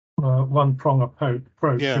one-prong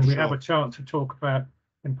approach. Yeah, and we sure. have a chance to talk about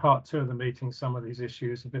in part 2 of the meeting some of these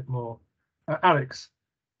issues a bit more. Alex.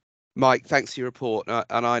 Mike, thanks for your report,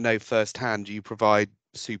 and I know firsthand you provide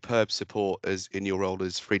superb support as in your role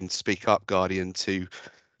as Freedom to Speak Up Guardian to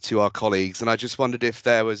our colleagues, and I just wondered if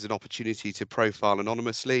there was an opportunity to profile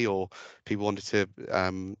anonymously, or people wanted to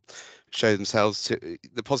show themselves to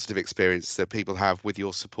the positive experience that people have with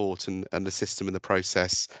your support and the system and the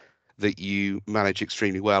process that you manage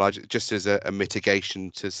extremely well. Just as a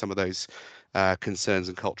mitigation to some of those concerns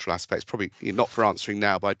and cultural aspects, probably not for answering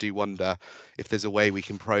now, but I do wonder if there's a way we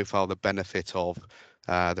can profile the benefit of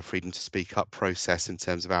the freedom to speak up process in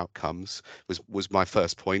terms of outcomes was my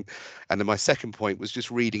first point. And then my second point was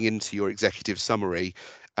just reading into your executive summary,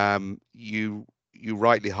 you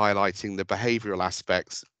rightly highlighting the behavioural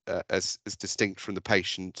aspects as distinct from the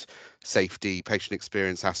patient safety, patient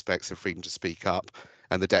experience aspects of freedom to speak up,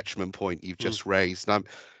 and the detriment point you've just raised. And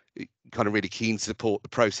I'm kind of really keen to support the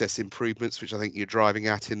process improvements, which I think you're driving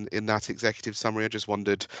at in that executive summary. I just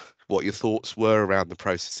wondered what your thoughts were around the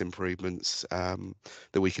process improvements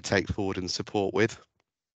that we could take forward and support with.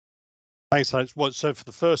 Thanks, Alex. So for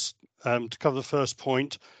the first, to cover the first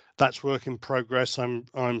point, that's work in progress.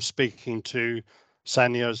 I'm speaking to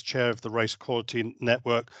Sanya as chair of the Race Equality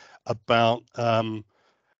Network about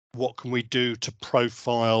what can we do to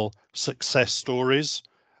profile success stories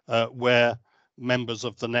where members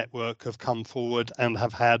of the network have come forward and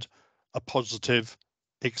have had a positive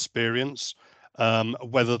experience,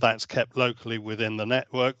 whether that's kept locally within the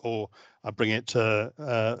network or I bring it to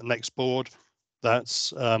next board.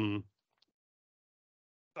 That's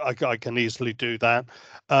I can easily do that.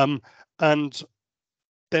 And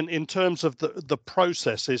then in terms of the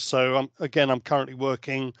processes, so again, I'm currently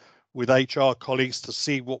working with HR colleagues to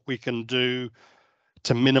see what we can do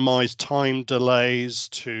to minimize time delays,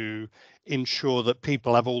 to ensure that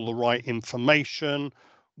people have all the right information,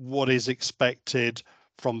 what is expected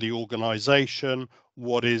from the organization,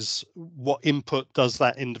 what input does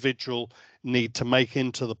that individual need to make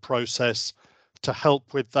into the process to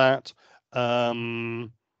help with that.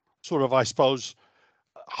 Sort of, I suppose,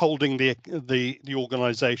 holding the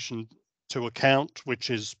organization to account, which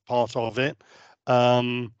is part of it,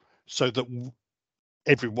 so that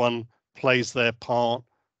everyone plays their part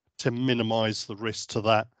to minimize the risk to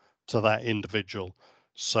that individual.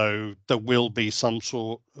 So there will be some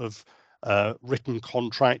sort of written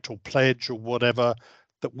contract or pledge or whatever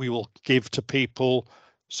that we will give to people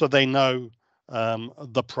so they know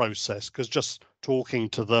the process, because just talking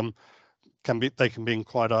to them they can be in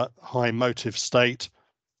quite a high emotive state,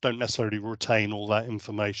 don't necessarily retain all that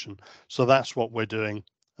information. So that's what we're doing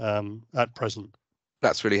at present.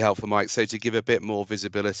 That's really helpful, Mike. So to give a bit more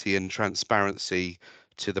visibility and transparency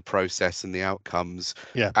to the process and the outcomes,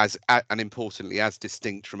 and importantly, as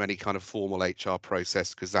distinct from any kind of formal HR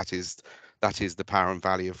process, because that is the power and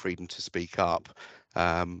value of freedom to speak up.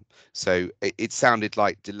 So it sounded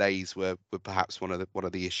like delays were perhaps one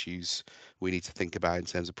of the issues we need to think about in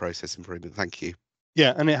terms of process improvement. Thank you.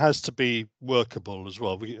 Yeah, and it has to be workable as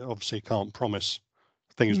well. We obviously can't promise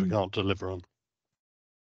things we can't deliver on.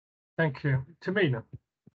 Thank you. Tamina.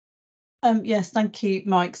 Yes, thank you,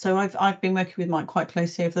 Mike. So I've been working with Mike quite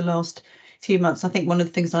closely over the last few months. I think one of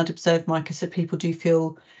the things I'd observed, Mike, is that people do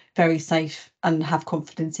feel very safe and have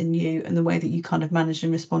confidence in you and the way that you kind of manage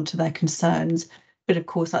and respond to their concerns. But of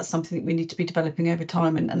course, that's something that we need to be developing over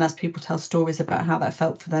time. And as people tell stories about how that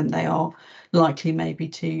felt for them, they are likely maybe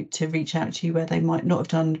to reach out to you where they might not have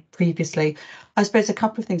done previously. I suppose a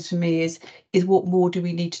couple of things for me is what more do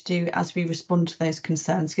we need to do as we respond to those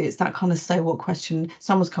concerns? It's that kind of so what question.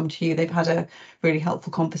 Someone's come to you, they've had a really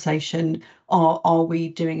helpful conversation. Are we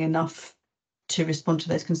doing enough to respond to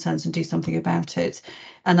those concerns and do something about it?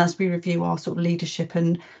 And as we review our sort of leadership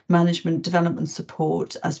and management development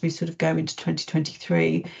support as we sort of go into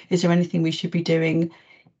 2023, is there anything we should be doing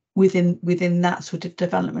within that sort of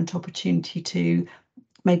development opportunity to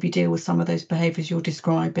maybe deal with some of those behaviours you're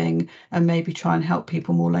describing and maybe try and help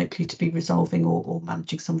people more locally to be resolving or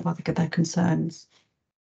managing some of their concerns?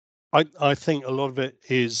 I think a lot of it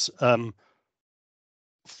is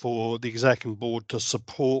for the executive board to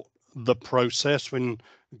support the process when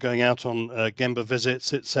going out on Gemba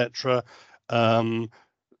visits, etc. Some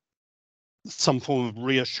form of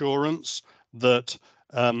reassurance that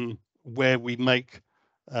where we make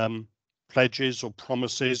pledges or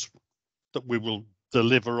promises that we will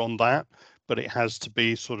deliver on that, but it has to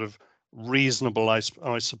be sort of reasonable, I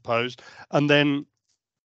suppose. And then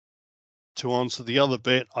to answer the other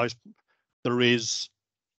bit, there's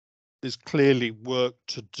clearly work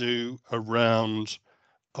to do around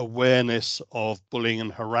awareness of bullying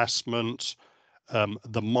and harassment,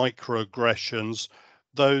 the microaggressions,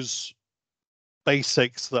 those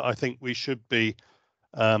basics that I think we should be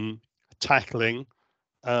tackling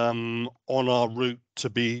on our route to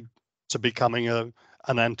becoming an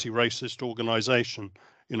anti-racist organisation.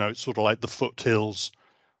 You know, it's sort of like the foothills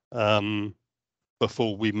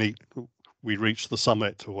before we reach the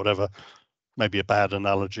summit or whatever. Maybe a bad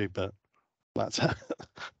analogy, but that's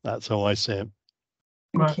how I see it.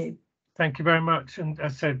 Thank you. Thank you very much. And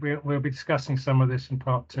as I said, we'll be discussing some of this in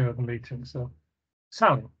part 2 of the meeting. So,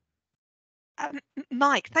 Sally.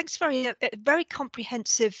 Mike, thanks for a very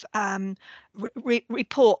comprehensive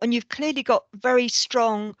report, and you've clearly got very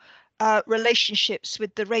strong relationships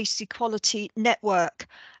with the Race Equality Network.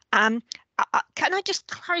 Can I just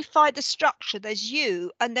clarify the structure? There's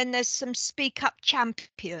you, and then there's some Speak Up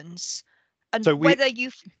champions, and so whether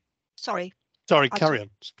you've, sorry, carry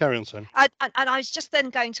on, Sam. And I was just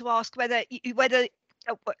then going to ask whether you've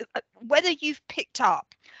picked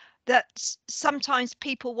up that sometimes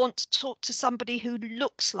people want to talk to somebody who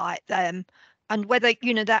looks like them, and whether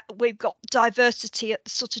that we've got diversity at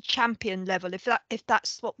the sort of champion level, if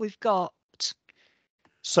that's what we've got.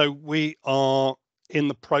 So we are in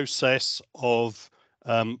the process of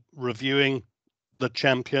reviewing the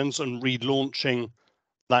champions and relaunching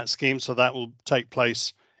that scheme. So that will take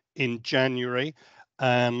place in January,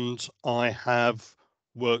 and I have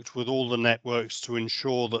worked with all the networks to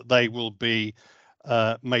ensure that they will be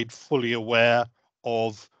made fully aware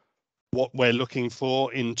of what we're looking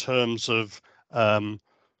for in terms of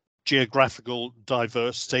geographical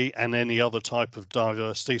diversity and any other type of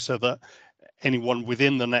diversity, so that anyone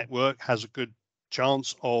within the network has a good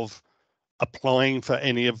chance of applying for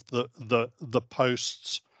any of the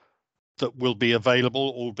posts that will be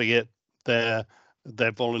available, albeit their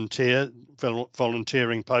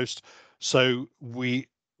volunteering post. So we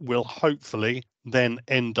will hopefully then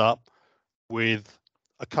end up with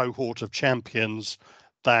a cohort of champions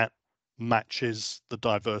that matches the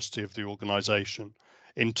diversity of the organisation.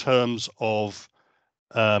 In terms of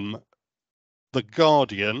the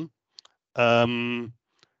Guardian, I'm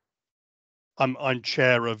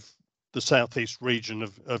chair of the Southeast region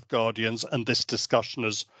of Guardians, and this discussion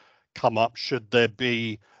has come up. Should there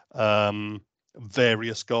be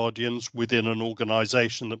various Guardians within an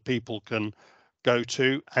organisation that people can go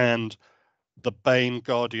to? And the BAME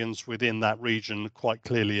Guardians within that region quite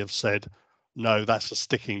clearly have said, no, that's a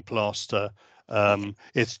sticking plaster.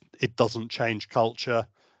 It doesn't change culture.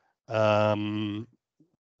 But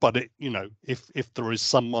if there is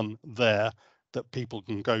someone there that people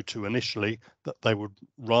can go to initially that they would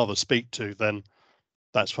rather speak to, then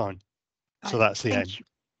that's fine. So that's the aim.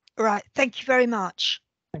 Right. Thank you very much.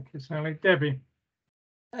 Thank you, Sally. Debbie.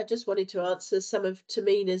 I just wanted to answer some of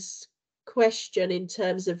Tamina's question in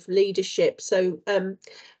terms of leadership. So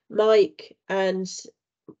Mike and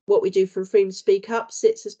what we do from Freedom to Speak Up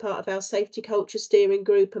sits as part of our safety culture steering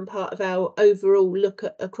group and part of our overall look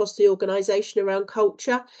at across the organisation around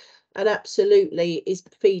culture, and absolutely is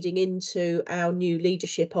feeding into our new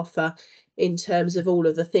leadership offer in terms of all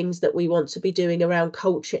of the things that we want to be doing around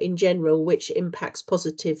culture in general, which impacts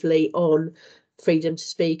positively on Freedom to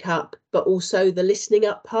Speak Up, but also the listening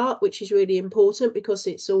up part, which is really important, because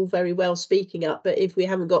it's all very well speaking up, but if we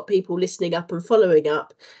haven't got people listening up and following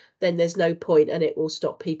up, then there's no point, and it will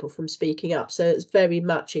stop people from speaking up. So it's very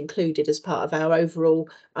much included as part of our overall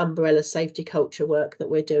umbrella safety culture work that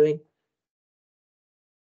we're doing.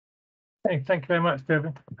 Thank you very much, Debbie.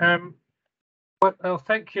 Well,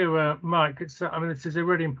 thank you, Mike. This is a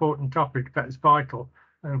really important topic that is vital.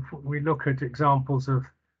 We look at examples of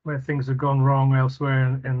where things have gone wrong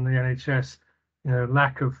elsewhere in the NHS.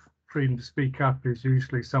 Lack of freedom to speak up is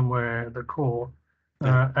usually somewhere at the core.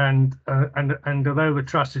 And although the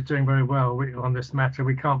trust is doing very well on this matter,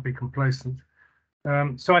 we can't be complacent.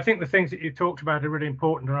 So I think the things that you talked about are really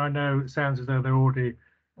important, and I know it sounds as though they're already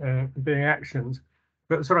being actions,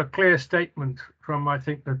 but sort of clear statement from, I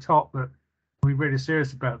think, the top that we're really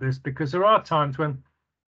serious about this, because there are times when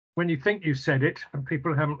you think you've said it and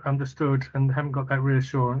people haven't understood and haven't got that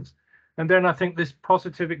reassurance. And then I think there's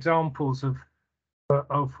positive examples of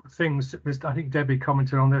things. I think Debbie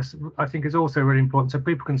commented on this. I think is also really important, so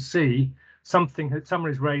people can see something.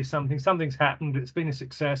 Somebody's raised something's happened. It's been a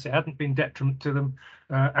success. It hasn't been detriment to them.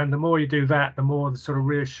 And the more you do that, the more the sort of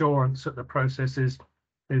reassurance that the process is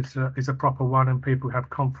a proper one, and people have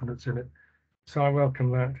confidence in it. So I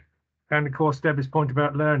welcome that. And of course, Debbie's point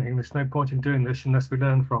about learning. There's no point in doing this unless we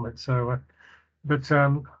learn from it. So,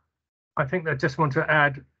 I think I just want to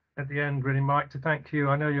add at the end, really, Mike, to thank you.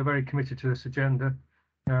 I know you're very committed to this agenda,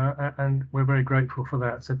 and we're very grateful for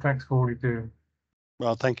that. So thanks for all you do.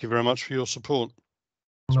 Well, thank you very much for your support.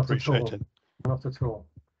 It's appreciated. Not at all.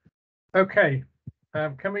 Okay,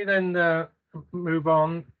 can we then move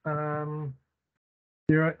on?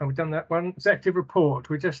 We've done that one. Executive report.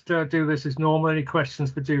 We just do this as normal. Any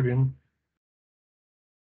questions for Julian?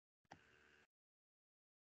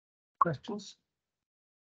 Questions?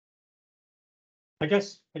 I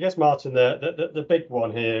guess, Martin, the big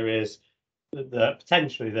one here is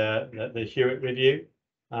potentially the Hewitt review.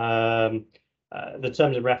 the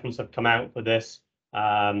terms of reference have come out for this.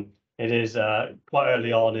 It is quite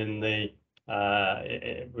early on in the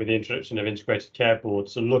with the introduction of integrated care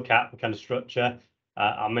boards to look at the kind of structure.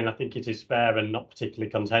 I mean, I think it is fair and not particularly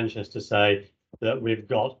contentious to say that we've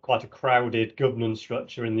got quite a crowded governance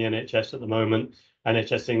structure in the NHS at the moment.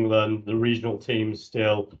 NHS England, the regional teams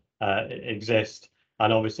still exist,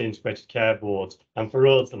 and obviously integrated care boards. And for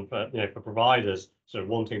us and for for providers sort of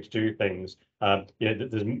wanting to do things,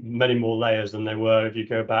 there's many more layers than there were if you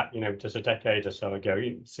go back just a decade or so ago,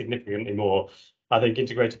 significantly more. I think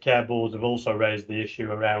integrated care boards have also raised the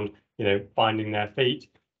issue around finding their feet.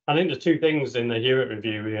 I think there's two things in the Hewitt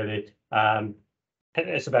review really.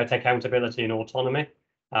 It's about accountability and autonomy.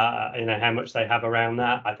 How much they have around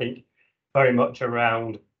that. I think very much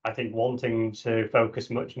around wanting to focus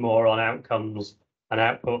much more on outcomes and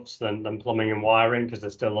outputs than plumbing and wiring, because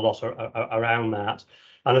there's still a lot around that.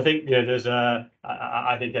 And I think there's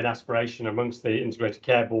I think an aspiration amongst the integrated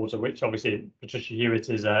care boards, of which obviously Patricia Hewitt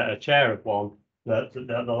is a chair of one, that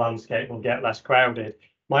the landscape will get less crowded.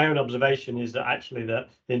 My own observation is that actually the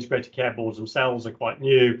integrated care boards themselves are quite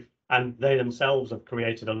new, and they themselves have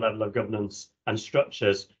created a level of governance and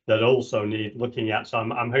structures that also need looking at. So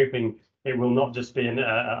I'm hoping it will not just be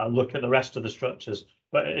a look at the rest of the structures,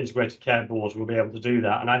 but integrated care boards will be able to do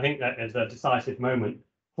that. And I think that is a decisive moment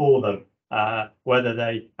for them, whether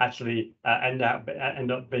they actually end up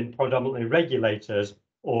being predominantly regulators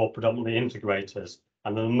or predominantly integrators.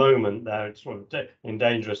 And at the moment, they're sort of in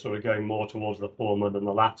danger of sort of going more towards the former than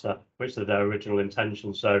the latter, which is their original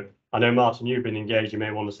intention. So I know, Martin, you've been engaged. You may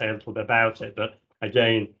want to say a little bit about it. But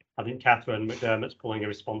again, I think Catherine McDermott's pulling a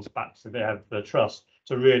response back to the trust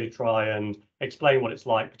to really try and explain what it's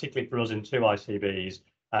like, particularly for us in 2 ICBs,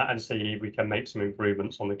 and see if we can make some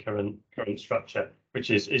improvements on the current structure, which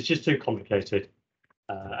is just too complicated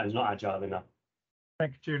and not agile enough.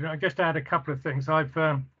 Thank you, Julian. I guess to add a couple of things. I've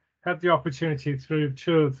had the opportunity through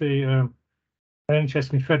 2 of the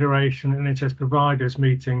NHS Confederation and NHS providers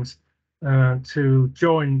meetings to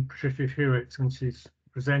join Patricia Hewitt when she's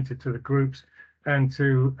presented to the groups, and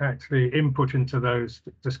to actually input into those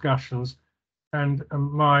discussions. And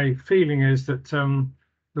my feeling is that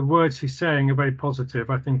the words she's saying are very positive.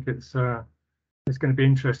 I think it's going to be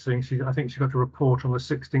interesting. I think she got a report on the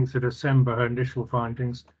 16th of December, her initial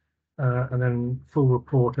findings, and then full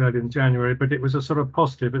report early in January. But it was a sort of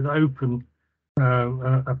positive and open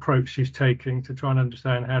approach she's taking to try and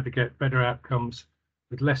understand how to get better outcomes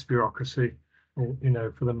with less bureaucracy,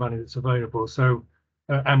 for the money that's available. So,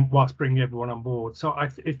 and whilst bringing everyone on board. So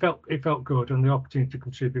it felt good, and the opportunity to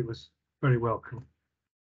contribute was very welcome.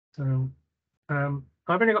 So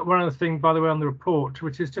I've only got one other thing, by the way, on the report,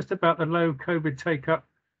 which is just about the low COVID take-up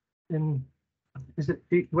in, is it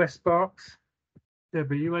West Berks?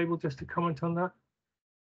 Deb, are you able just to comment on that?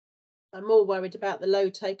 I'm more worried about the low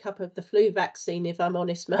take-up of the flu vaccine, if I'm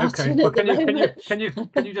honest, Martin. Okay, well, can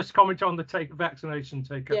you just comment on the vaccination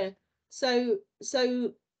take-up? Yeah.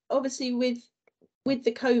 So obviously with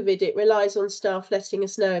the COVID, it relies on staff letting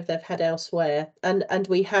us know if they've had elsewhere, and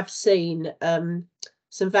we have seen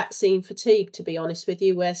some vaccine fatigue, to be honest with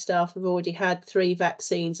you, where staff have already had 3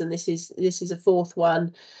 vaccines, and this is a 4th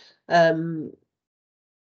one.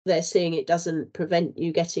 They're seeing it doesn't prevent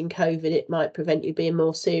you getting COVID, it might prevent you being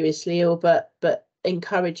more seriously ill, but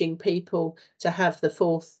encouraging people to have the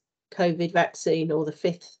 4th COVID vaccine, or the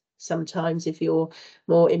 5th sometimes if you're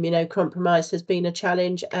more immunocompromised, has been a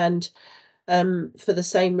challenge. And for the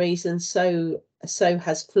same reason, so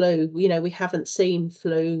has flu. We haven't seen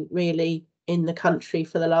flu really in the country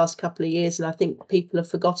for the last couple of years, and I think people have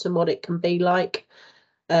forgotten what it can be like.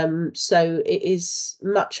 So it is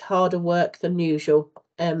much harder work than usual,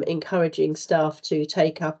 encouraging staff to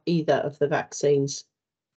take up either of the vaccines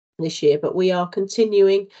this year. But we are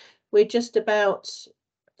continuing. We're just about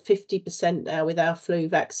 50% now with our flu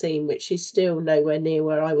vaccine, which is still nowhere near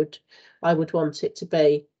where I would want it to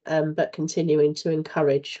be, but continuing to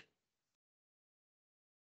encourage.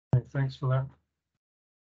 Thanks for that.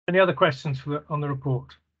 Any other questions on the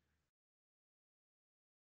report?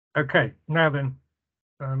 Okay, now then,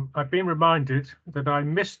 I've been reminded that I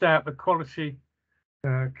missed out the quality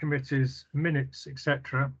committee's minutes,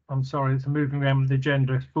 etc. I'm sorry, it's moving around the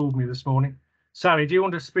agenda fooled me this morning. Sally, do you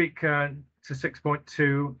want to speak to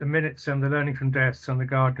 6.2, the minutes and the learning from deaths and the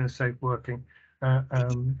Guardian of Safe Working?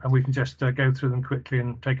 And we can just go through them quickly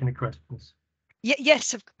and take any questions.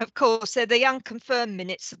 Yes, of course. They're the unconfirmed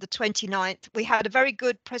minutes of the 29th. We had a very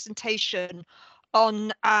good presentation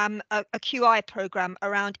on a QI program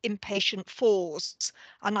around inpatient falls,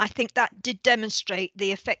 and I think that did demonstrate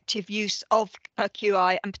the effective use of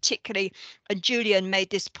QI, and particularly, and Julian made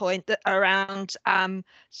this point, that around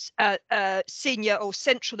senior or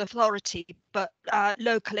central authority, but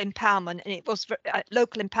local empowerment, and it was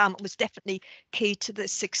local empowerment was definitely key to the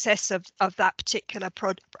success of that particular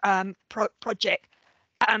project.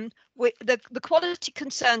 The quality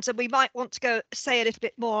concerns, and we might want to go say a little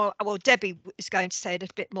bit more. Well, Debbie is going to say a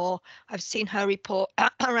little bit more. I've seen her report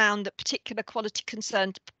around the particular quality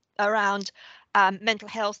concerns around mental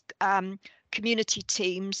health community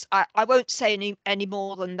teams. I won't say any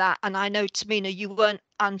more than that. And I know, Tamina, you weren't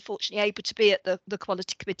unfortunately able to be at the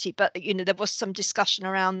quality committee, but you know there was some discussion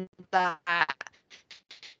around that.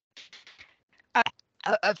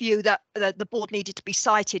 A view that the board needed to be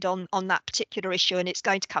cited on that particular issue, and it's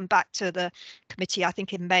going to come back to the committee, I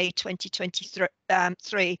think, in May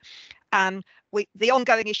 2023. The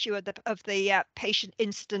ongoing issue of the patient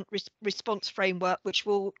incident response framework, which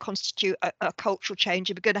will constitute a cultural change,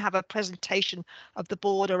 and we're going to have a presentation of the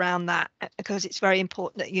board around that, because it's very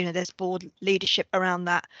important that there's board leadership around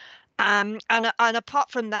that. And apart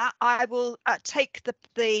from that, I will take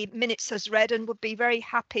the minutes as read and would be very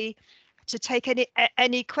happy to take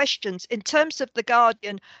any questions. In terms of the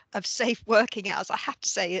Guardian of safe working hours, I have to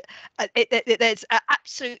say there's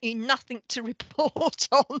absolutely nothing to report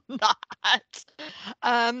on that.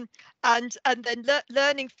 And then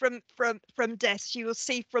learning from deaths, you will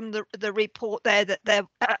see from the report there that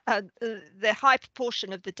the high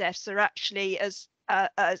proportion of the deaths are actually, as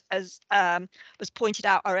was pointed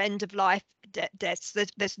out, are end of life deaths.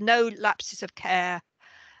 There's no lapses of care.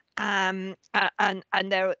 And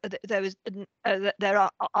there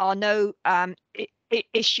are no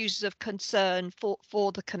issues of concern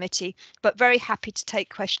for the committee, but very happy to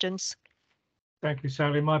take questions. Thank you,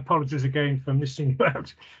 Sally. My apologies again for missing you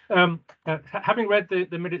out. Having read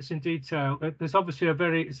the minutes in detail, there's obviously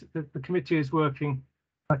the committee is working,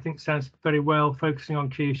 I think, sounds very well, focusing on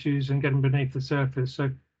key issues and getting beneath the surface.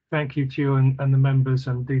 So thank you to you and the members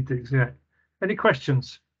and indeed the exec. Any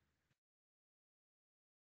questions?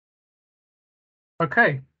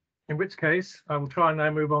 Okay, in which case I will try and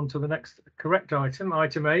now move on to the next correct item,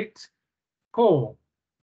 item 8. Paul,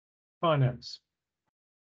 finance.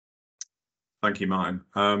 Thank you, Martin.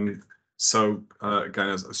 So again,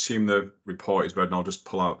 I assume the report is read, and I'll just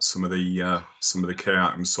pull out some of the key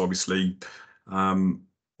items. So obviously,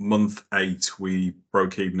 month 8 we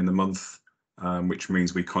broke even in the month, which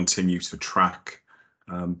means we continue to track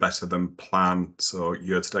better than plan. So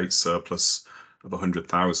year-to-date surplus of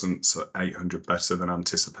 100,000, so 800 better than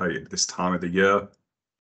anticipated this time of the year.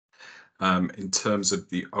 In terms of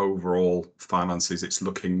the overall finances, it's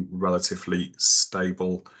looking relatively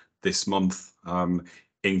stable this month.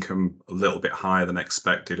 Income a little bit higher than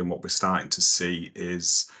expected, and what we're starting to see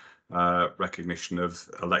is recognition of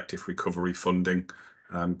elective recovery funding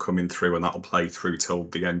coming through, and that'll play through till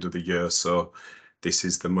the end of the year. So this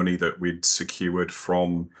is the money that we'd secured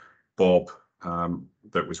from Bob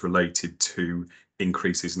that was related to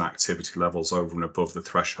increases in activity levels over and above the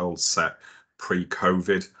threshold set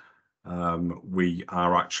pre-COVID. We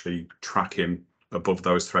are actually tracking above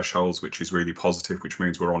those thresholds, which is really positive, which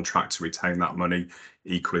means we're on track to retain that money.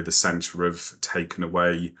 Equally, the centre have taken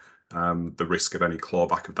away the risk of any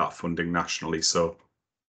clawback of that funding nationally. So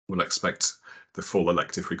we'll expect the full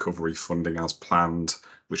elective recovery funding as planned,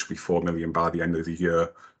 which will be 4 million by the end of the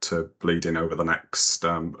year, to bleed in over the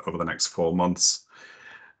next 4 months.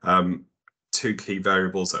 2 key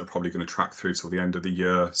variables that are probably going to track through till the end of the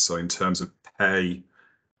year. So in terms of pay,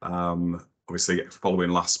 obviously following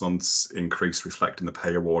last month's increase reflecting the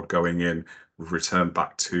pay award going in, we've returned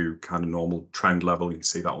back to kind of normal trend level. You can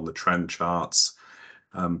see that on the trend charts.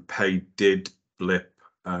 Pay did blip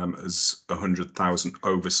as 100,000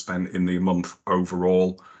 overspent in the month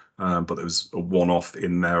overall, but there was a one-off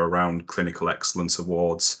in there around clinical excellence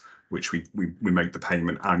awards, which we make the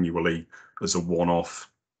payment annually as a one-off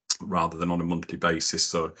rather than on a monthly basis.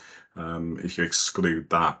 So if you exclude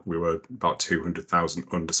that, we were about 200,000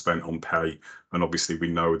 underspent on pay, and obviously we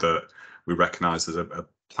know that we recognise there's a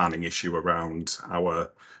planning issue around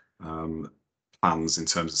our plans in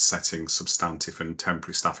terms of setting substantive and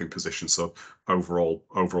temporary staffing positions. So overall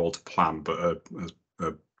to plan, but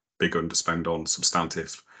a big underspend on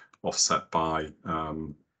substantive, offset by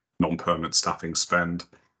non-permanent staffing spend.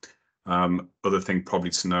 Other thing probably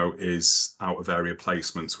to note is out of area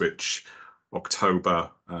placements, which October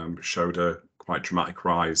showed a quite dramatic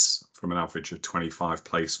rise from an average of 25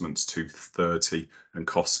 placements to 30, and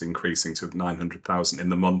costs increasing to 900,000 in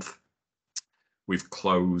the month. We've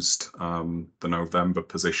closed the November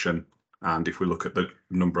position And if we look at the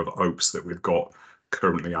number of OPEs that we've got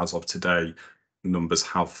currently as of today, numbers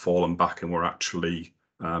have fallen back, and we're actually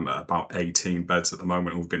at about 18 beds at the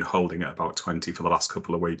moment. We've been holding at about 20 for the last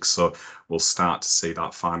couple of weeks. So we'll start to see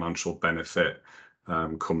that financial benefit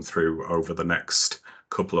come through over the next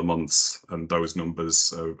couple of months, and those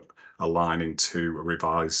numbers are aligning to a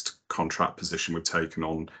revised contract position we've taken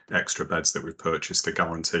on extra beds that we've purchased to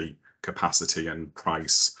guarantee capacity and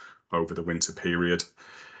price over the winter period.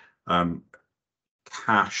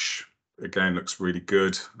 Cash again looks really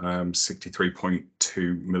good,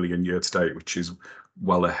 63.2 million year to date, which is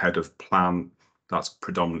well ahead of plan. That's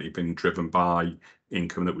predominantly been driven by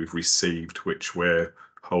income that we've received, which we're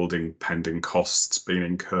holding pending costs being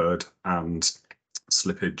incurred and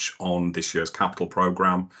slippage on this year's capital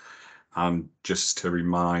programme. And just to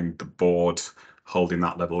remind the board, holding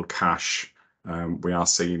that level of cash, we are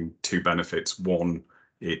seeing two benefits. One,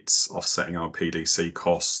 it's offsetting our PDC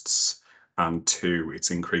costs, and two,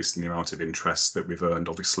 it's increasing the amount of interest that we've earned.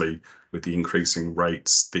 Obviously, with the increasing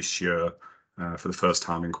rates this year, for the first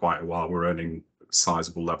time in quite a while, we're earning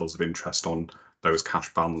sizable levels of interest on those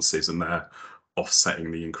cash balances, and they're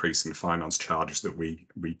offsetting the increase in finance charges that we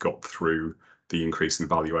got through the increase in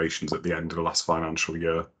valuations at the end of the last financial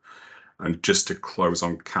year. And just to close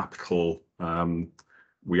on capital,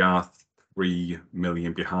 we are 3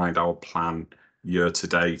 million behind our plan year to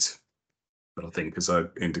date. But I think, as I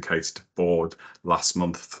indicated to the board last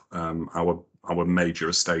month, our major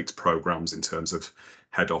estate programmes in terms of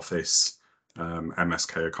head office,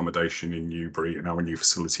 MSK accommodation in Newbury, and our new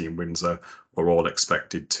facility in Windsor are all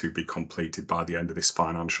expected to be completed by the end of this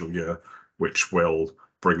financial year, which will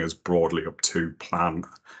bring us broadly up to plan.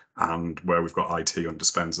 And where we've got IT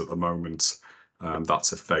underspends at the moment,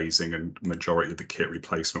 that's a phasing, and majority of the kit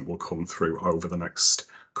replacement will come through over the next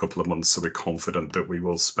couple of months. So we're confident that we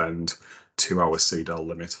will spend to our CDEL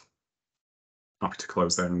limit. Happy to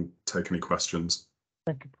close there and take any questions.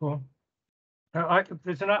 Thank you, Paul.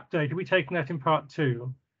 There's an update. Are we taking that in part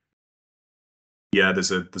 2? Yeah,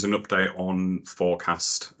 there's an update on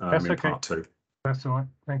forecast in okay. part 2. That's all right.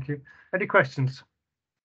 Thank you. Any questions?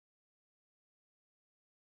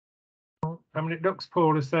 I mean, it looks,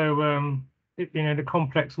 Paul, as though in a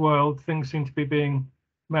complex world, things seem to be being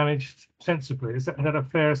managed sensibly. Is that a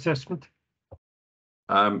fair assessment?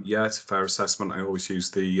 Yeah, it's a fair assessment. I always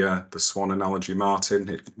use the swan analogy, Martin.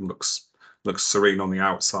 It looks serene on the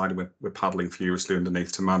outside. We're paddling furiously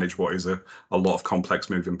underneath to manage what is a lot of complex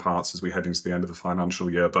moving parts as we head into the end of the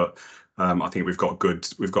financial year. But I think we've got a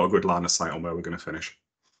good line of sight on where we're going to finish.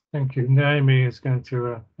 Thank you. Naomi is going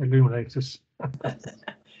to illuminate us.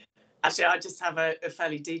 Actually, I just have a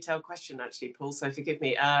fairly detailed question, actually, Paul, so forgive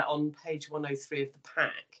me. On page 103 of the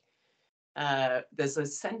pack, there's a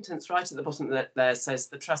sentence right at the bottom that there says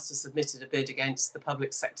the Trust has submitted a bid against the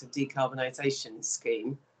public sector decarbonisation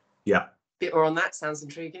scheme. Yeah. Bit more on that, sounds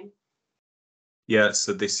intriguing. Yeah,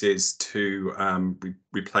 so this is to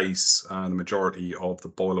replace the majority of the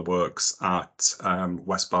boiler works at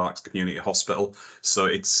West Berks Community Hospital. So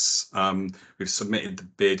it's we've submitted the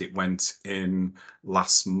bid. It went in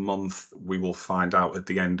last month. We will find out at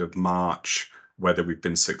the end of March whether we've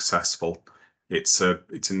been successful. It's an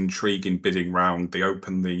intriguing bidding round. They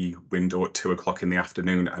open the window at 2 o'clock in the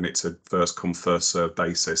afternoon, and it's a first come first served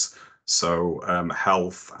basis. So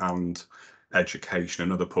health and education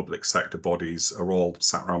and other public sector bodies are all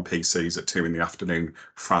sat around PCs at 2 in the afternoon,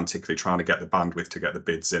 frantically trying to get the bandwidth to get the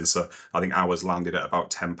bids in. So I think ours landed at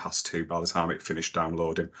about 2:10 by the time it finished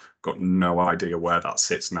downloading. Got no idea where that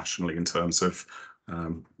sits nationally in terms of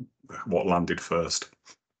what landed first.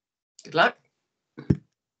 Good luck.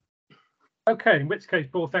 Okay, in which case,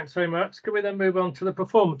 Paul, thanks very much. Can we then move on to the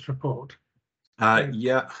performance report?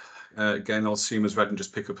 Yeah. Again, I'll assume as read and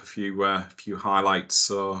just pick up a few highlights.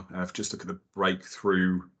 So just look at the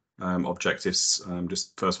breakthrough objectives.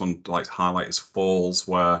 Just first one I'd like to highlight is falls,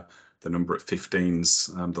 where the number at 15's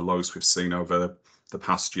the lowest we've seen over the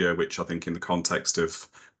past year, which I think in the context of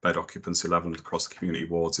bed occupancy levels across the community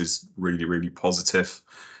wards is really, really positive.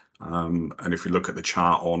 And if we look at the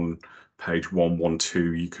chart on page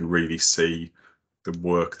 112, you can really see the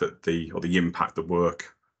work that the impact the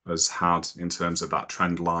work has had in terms of that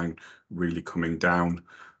trend line really coming down.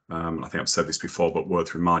 I think I've said this before, but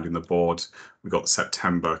worth reminding the board, we got the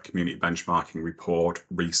September community benchmarking report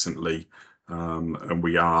recently, and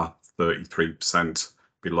we are 33%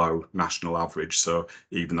 below national average. So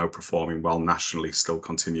even though performing well nationally, still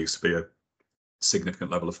continues to be a significant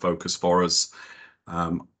level of focus for us.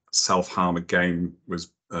 Self-harm again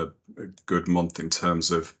was a good month in terms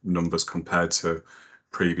of numbers compared to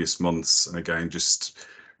previous months. And again, just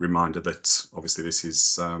reminder that obviously this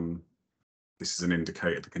is this is an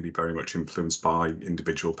indicator that can be very much influenced by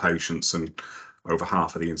individual patients, and over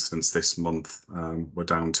half of the incidents this month were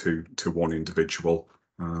down to one individual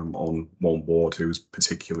on one ward who was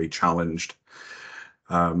particularly challenged.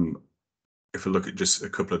 If we look at just a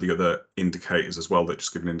couple of the other indicators as well that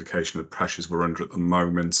just give an indication of the pressures we're under at the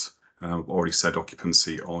moment, already said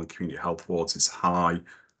occupancy on community health wards is high,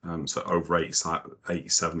 so over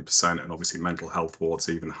 87%, and obviously mental health wards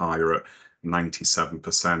even higher at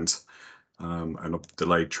 97%, and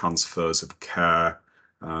delayed transfers of care.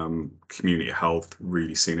 Community health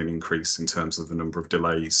really seen an increase in terms of the number of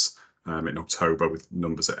delays in October, with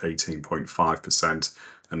numbers at 18.5%,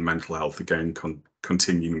 and mental health again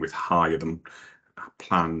continuing with higher than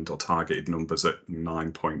planned or targeted numbers at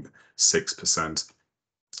 9.6%.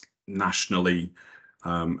 Nationally,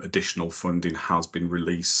 additional funding has been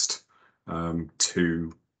released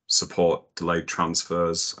to support delayed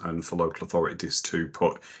transfers and for local authorities to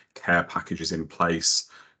put care packages in place,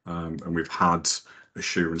 and we've had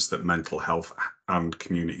assurance that mental health and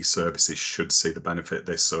community services should see the benefit of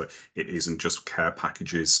this, so it isn't just care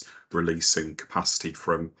packages releasing capacity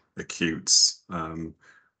from acutes.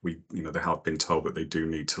 They have been told that they do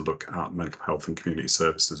need to look at mental health and community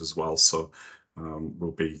services as well, so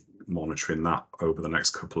we'll be monitoring that over the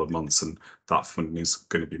next couple of months, and that funding is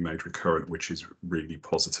going to be made recurrent, which is really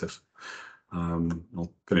positive.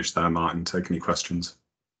 I'll finish there, Martin. Take any questions.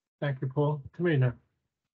 Thank you, Paul. Tamina.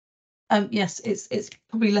 Yes, it's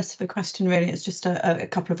probably less of a question really. It's just a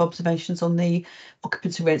couple of observations on the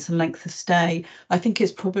occupancy rates and length of stay. I think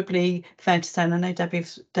it's probably fair to say, and I know Debbie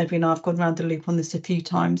and I have gone around the loop on this a few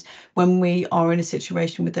times, when we are in a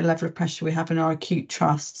situation with the level of pressure we have in our acute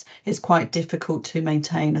trusts, it's quite difficult to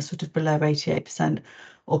maintain a sort of below 88%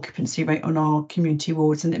 occupancy rate on our community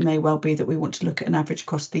wards, and it may well be that we want to look at an average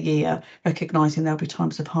across the year, recognising there'll be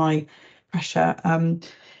times of high pressure.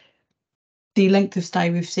 The length of stay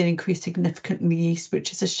we've seen increase significantly in the east,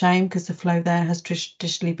 which is a shame because the flow there has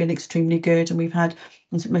traditionally been extremely good, and we've had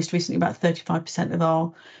most recently about 35% of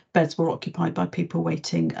our beds were occupied by people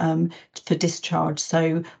waiting for discharge.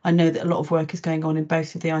 So I know that a lot of work is going on in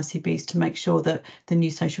both of the ICBs to make sure that the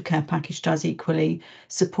new social care package does equally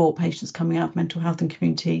support patients coming out of mental health and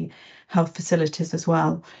community health facilities as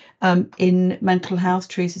well. In mental health,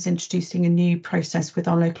 Teresa is introducing a new process with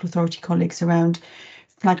our local authority colleagues around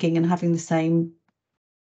flagging and having the same,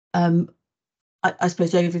 I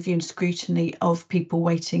suppose, overview and scrutiny of people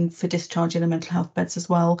waiting for discharge in the mental health beds as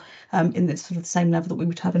well, in the sort of the same level that we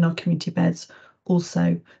would have in our community beds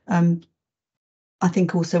also. I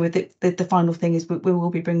think also with the final thing is we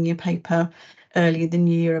will be bringing a paper early in the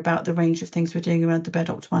new year about the range of things we're doing around the bed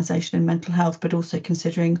optimisation and mental health, but also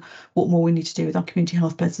considering what more we need to do with our community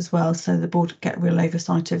health beds as well, so the board get real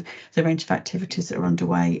oversight of the range of activities that are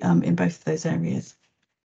underway in both of those areas.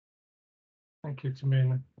 Thank you,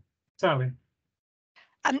 Tamina. Sally.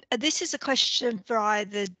 This is a question for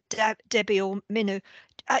either Debbie or Minu.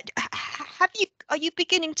 Are you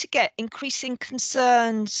beginning to get increasing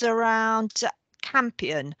concerns around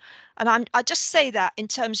Campion? And I just say that in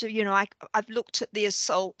terms of, I've looked at the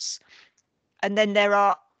assaults, and then there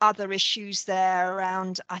are other issues there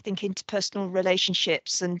around, I think, interpersonal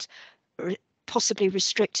relationships and possibly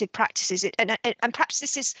restrictive practices, and perhaps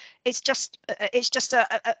it's just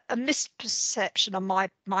a misperception on my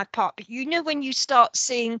part. But when you start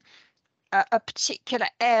seeing a particular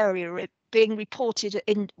area being reported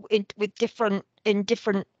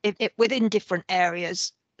within different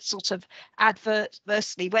areas, sort of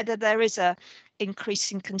adversely, whether there is a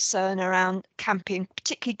increasing concern around Campion,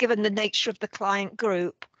 particularly given the nature of the client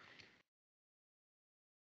group.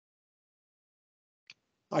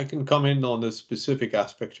 I can comment on a specific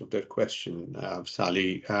aspect of that question,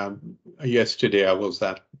 Sally. Yesterday, I was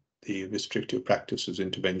at the Restrictive Practices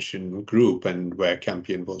Intervention Group, and where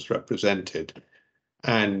Campion was represented.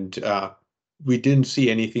 And we didn't see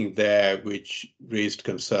anything there which raised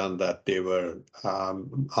concern that they were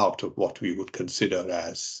out of what we would consider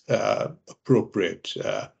as appropriate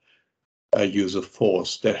use of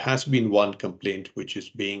force. There has been one complaint which is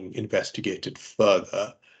being investigated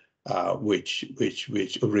further, which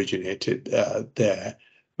originated there.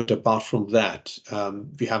 But apart from that,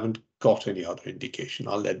 we haven't got any other indication.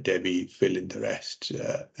 I'll let Debbie fill in the rest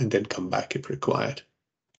and then come back if required.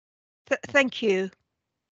 Thank you.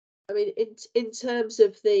 I mean, in terms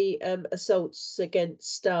of the assaults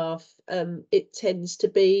against staff, it tends to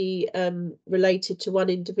be related to one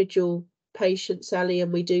individual patient, Sally,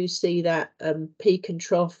 and we do see that peak and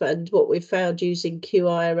trough. And what we've found using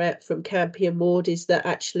QIREP from Campion Ward is that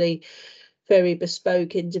actually very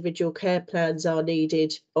bespoke individual care plans are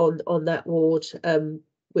needed on that ward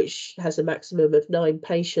which has a maximum of 9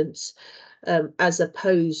 patients, as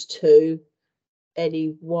opposed to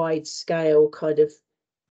any wide scale kind of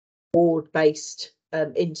ward-based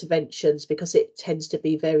interventions, because it tends to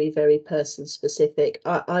be very, very person specific.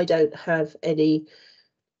 I don't have any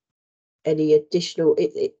additional,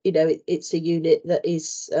 it's a unit that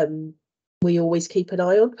is we always keep an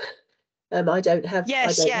eye on. I don't have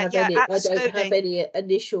any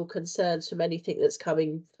initial concerns from anything that's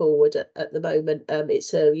coming forward at the moment.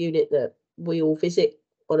 It's a unit that we all visit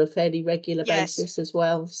on a fairly regular basis as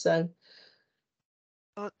well. So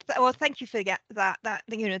well, thank you for that.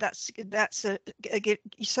 That's it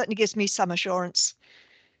certainly gives me some assurance.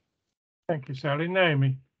 Thank you, Sally.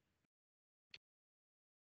 Naomi.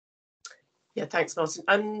 Yeah, thanks,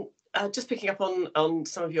 Martin. Just picking up on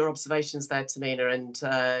some of your observations there, Tamina,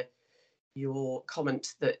 and your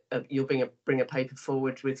comment that you'll bring a paper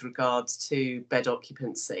forward with regards to bed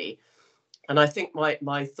occupancy. And I think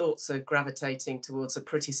my thoughts are gravitating towards a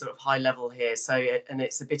pretty sort of high level here. So, and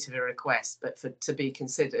it's a bit of a request, but to be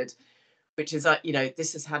considered, which is that,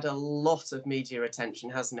 this has had a lot of media attention,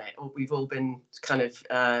 hasn't it? We've all been kind of,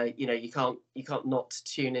 you can't not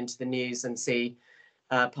tune into the news and see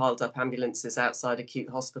piled up ambulances outside acute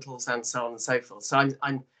hospitals and so on and so forth. So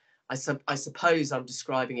I suppose I'm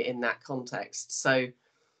describing it in that context. So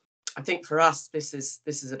I think for us, this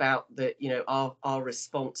is about our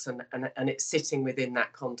response and it's sitting within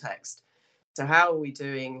that context. So how are we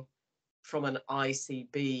doing from an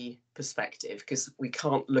ICB perspective? Because we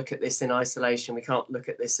can't look at this in isolation. We can't look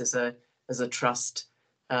at this as a trust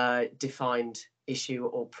defined issue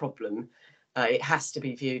or problem. It has to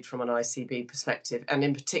be viewed from an ICB perspective, and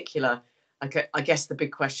in particular, I guess the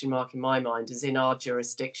big question mark in my mind is in our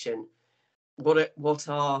jurisdiction. What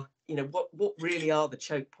really are the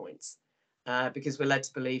choke points? Because we're led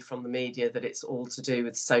to believe from the media that it's all to do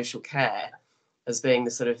with social care as being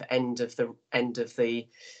the sort of end of the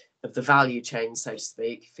value chain, so to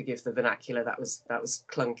speak. Forgive the vernacular, that was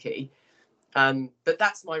clunky. But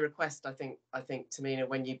that's my request. I think Tamina,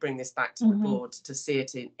 when you bring this back to the board, to see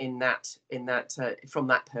it in that from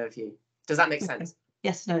that purview. Does that make sense?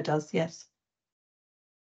 Yes, no, it does. Yes.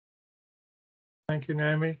 Thank you,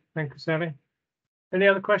 Naomi. Thank you, Sally. Any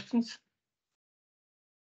other questions?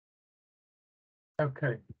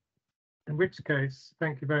 Okay. In which case,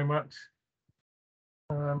 thank you very much.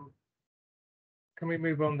 Can we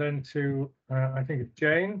move on then to, I think it's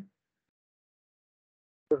Jane.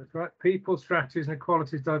 That's right. People, strategies and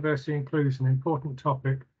equalities, diversity, inclusion, important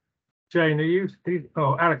topic. Jane, are you?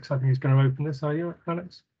 Oh, Alex, I think is going to open this. Are you,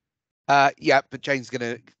 Alex? Yeah, but Jane's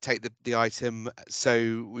going to take the item.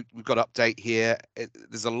 So we've got update here.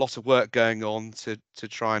 There's a lot of work going on to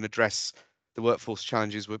try and address the workforce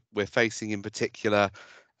challenges we're facing, in particular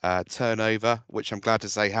turnover, which I'm glad to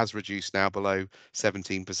say has reduced now below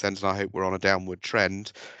 17%, and I hope we're on a downward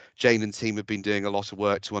trend. Jane and team have been doing a lot of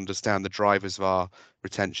work to understand the drivers of our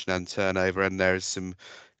retention and turnover, and there is some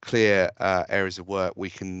clear areas of work we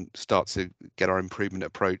can start to get our improvement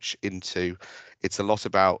approach into. It's a lot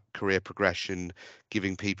about career progression,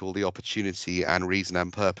 giving people the opportunity and reason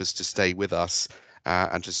and purpose to stay with us,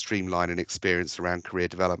 and to streamline an experience around career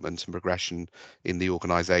development and progression in the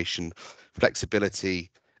organisation. Flexibility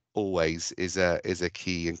always is a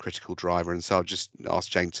key and critical driver, and so I'll just ask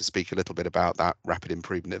Jane to speak a little bit about that rapid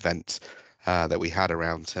improvement event that we had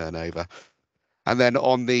around turnover. And then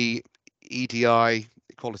on the EDI,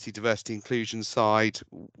 equality, diversity, inclusion side,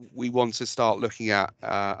 we want to start looking at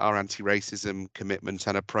our anti-racism commitment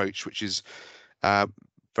and approach, which is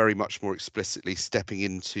very much more explicitly stepping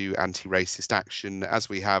into anti-racist action, as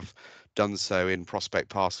we have done so in Prospect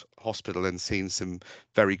Park Hospital and seen some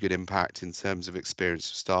very good impact in terms of experience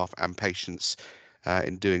of staff and patients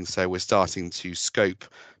in doing so. We're starting to scope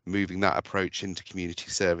moving that approach into community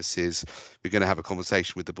services. We're going to have a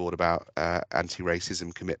conversation with the board about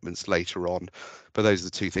anti-racism commitments later on, but those are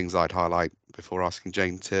the two things I'd highlight before asking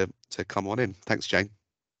Jane to come on in. Thanks, Jane.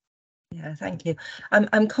 Yeah, thank you.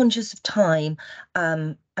 I'm conscious of time,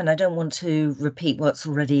 and I don't want to repeat what's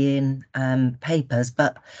already in papers,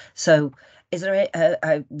 but so is there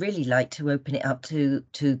I really like to open it up to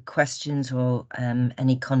questions or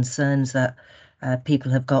any concerns that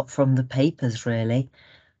people have got from the papers, really.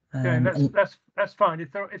 Yeah, that's fine. Is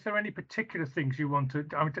there any particular things you want to?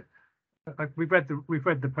 I mean, we've read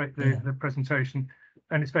the presentation,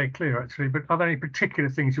 and it's very clear actually. But are there any particular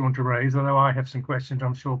things you want to raise? Although I have some questions,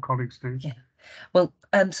 I'm sure colleagues do. Yeah. Well,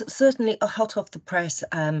 certainly hot off the press,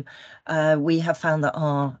 we have found that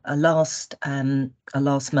our last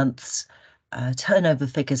month's turnover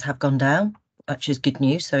figures have gone down which is good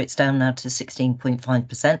news. So it's down now to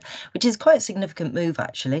 16.5%, which is quite a significant move,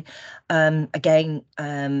 actually. Again,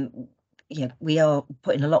 yeah, we are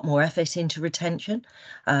putting a lot more effort into retention.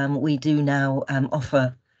 We do now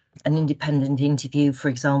offer an independent interview, for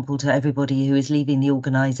example, to everybody who is leaving the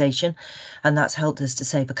organisation, and that's helped us to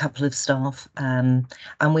save a couple of staff. And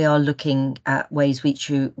we are looking at ways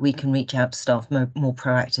which we can reach out to staff more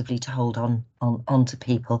proactively to hold on to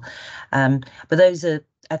people. But those are,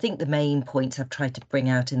 I think, the main points I've tried to bring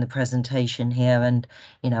out in the presentation here. And,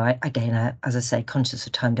 you know, again, as I say, conscious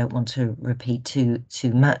of time, don't want to repeat too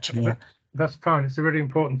much here. That's fine. It's a really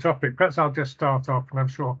important topic. Perhaps I'll just start off, and I'm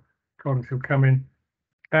sure Colin will come in.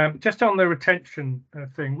 Just on the retention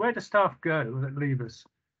thing, where do staff go that leave us?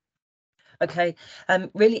 Okay,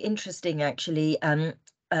 really interesting, actually.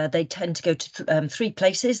 They tend to go to 3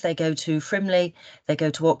 places. They go to Frimley, they go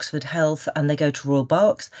to Oxford Health, and they go to Royal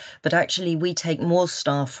Berks. But actually, we take more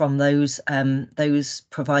staff from those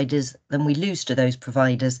providers than we lose to those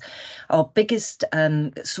providers. Our biggest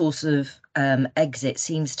source of exit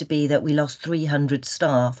seems to be that we lost 300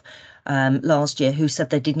 staff last year who said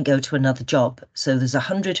they didn't go to another job. So there's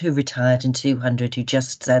 100 who retired and 200 who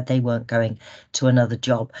just said they weren't going to another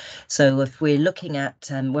job. So if we're looking at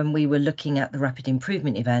when we were looking at the Rapid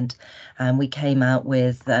Improvement event, we came out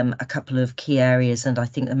with a couple of key areas, and I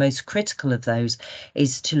think the most critical of those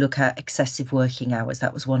is to look at excessive working hours.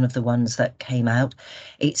 That was one of the ones that came out.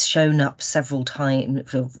 It's shown up several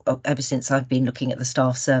times ever since I've been looking at the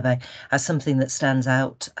staff survey as something that stands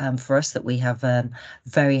out for us, that we have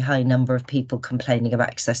very high number of people complaining about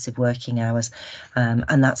excessive working hours,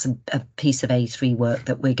 and that's a piece of A3 work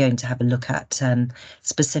that we're going to have a look at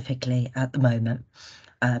specifically at the moment.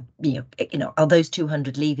 You know, are those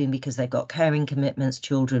 200 leaving because they've got caring commitments,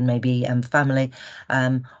 children, maybe family,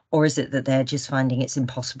 or is it that they're just finding it's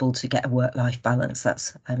impossible to get a work-life balance?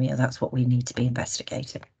 That's you know, that's what we need to be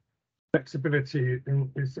investigating. Flexibility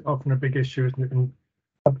is often a big issue, isn't it? And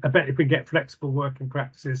I bet if we get flexible working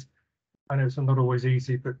practices, I know it's not always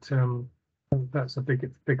easy, but that's a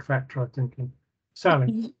big factor, I think.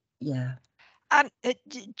 Sally? Yeah.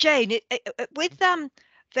 Jane, with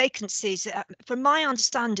vacancies, from my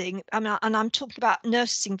understanding, and I'm talking about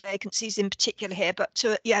nursing vacancies in particular here, but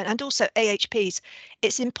and also AHPs,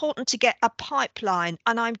 it's important to get a pipeline.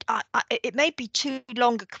 And it may be too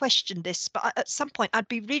long a question, this, but at some point I'd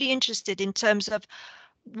be really interested in terms of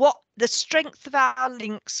what the strength of our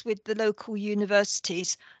links with the local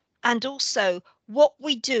universities, and also what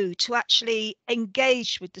we do to actually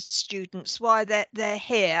engage with the students while they're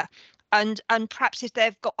here, and perhaps if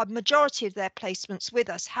they've got a majority of their placements with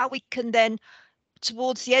us, how we can then,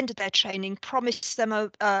 towards the end of their training, promise them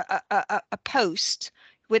a post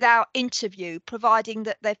without interview, providing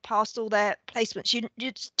that they've passed all their placements.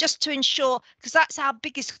 You just to ensure, because that's our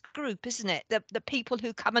biggest group, isn't it? The people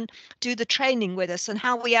who come and do the training with us, and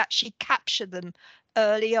how we actually capture them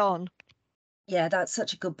early on. Yeah, that's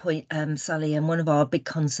such a good point, Sally. And one of our big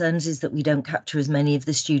concerns is that we don't capture as many of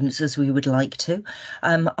the students as we would like to.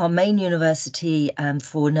 Our main university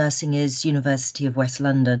for nursing is University of West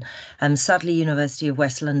London. Sadly, University of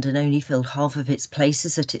West London only filled half of its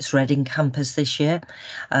places at its Reading campus this year,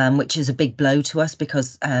 which is a big blow to us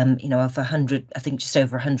because, you know, of 100, I think just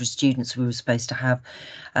over 100 students we were supposed to have,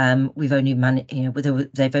 we've only managed, you know,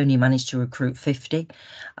 they've only managed to recruit 50.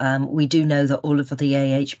 We do know that all of the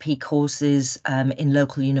AHP courses in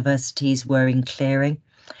local universities were in clearing,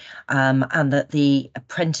 and that the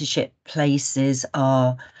apprenticeship places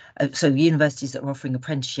are, so universities that are offering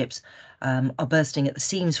apprenticeships are bursting at the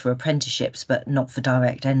seams for apprenticeships, but not for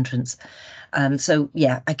direct entrance. So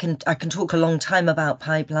yeah, I can talk a long time about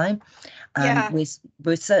pipeline.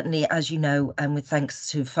 We're certainly, as you know, and with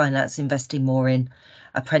thanks to finance, investing more in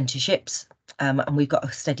apprenticeships. And we've got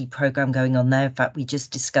a steady programme going on there. In fact, we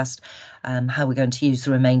just discussed how we're going to use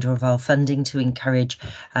the remainder of our funding to encourage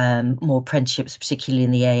more apprenticeships, particularly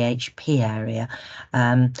in the AHP area,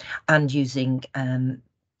 and using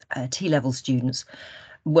T-level students.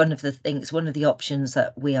 One of the options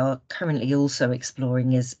that we are currently also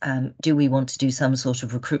exploring is, do we want to do some sort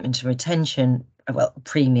of recruitment and retention,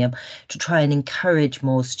 premium, to try and encourage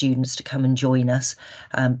more students to come and join us,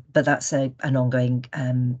 but that's an ongoing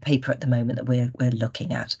paper at the moment that we're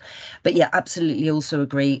looking at. But yeah, absolutely, also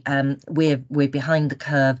agree. We're behind the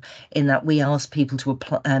curve in that we ask people to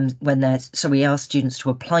apply we ask students to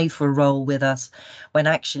apply for a role with us, when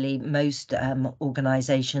actually most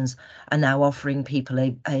organisations are now offering people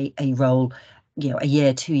a role, you know, a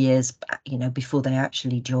year, 2 years, you know, before they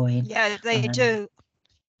actually join. Yeah, they do.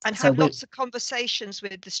 And have lots of conversations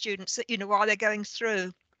with the students that, you know, while they're going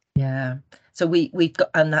through. Yeah, so we've got,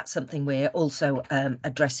 and that's something we're also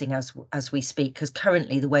addressing as we speak, because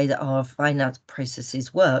currently the way that our finance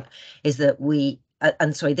processes work is that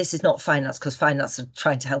and sorry, this is not finance, because finance are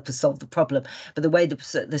trying to help us solve the problem, but the way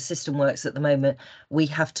the system works at the moment, we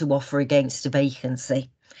have to offer against a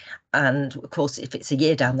vacancy. And of course, if it's a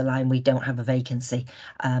year down the line, we don't have a vacancy.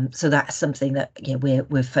 So that's something that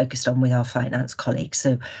we're focused on with our finance colleagues,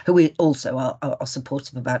 so who we also are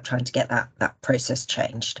supportive about trying to get that process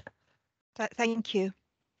changed. Thank you.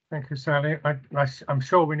 Thank you, Sally. I'm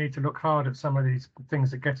sure we need to look hard at some of these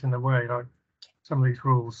things that get in the way, like some of these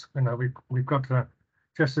rules. We've got to,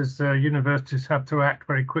 just as universities have to act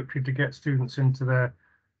very quickly to get students into their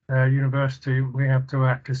university, we have to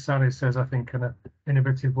act, as Sally says, I think, in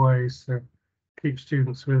innovative ways to keep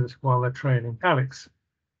students with us while they're training. Alex.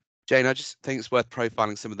 Jane, I just think it's worth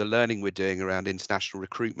profiling some of the learning we're doing around international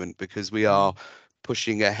recruitment, because we are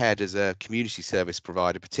pushing ahead as a community service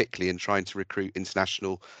provider, particularly in trying to recruit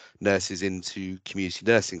international nurses into community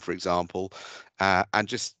nursing, for example, and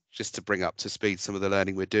just to bring up to speed some of the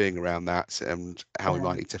learning we're doing around that and how we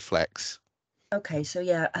might need to flex. Okay, so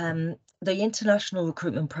yeah, the international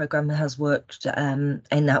recruitment program has worked in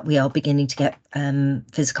that we are beginning to get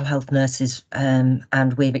physical health nurses, and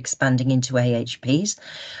we're expanding into AHPs.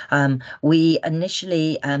 We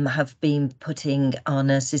initially have been putting our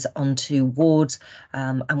nurses onto wards,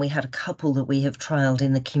 and we had a couple that we have trialled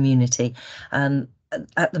in the community.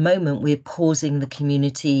 At the moment, we're pausing the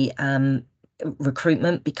community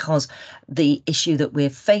recruitment because the issue that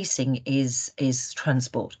we're facing is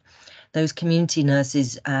transport. Those community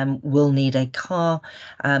nurses will need a car,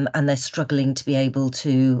 and they're struggling to be able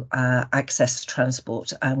to access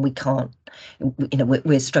transport. And we can't,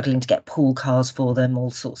 we're struggling to get pool cars for them,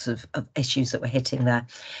 all sorts of issues that we're hitting there.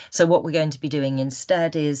 So what we're going to be doing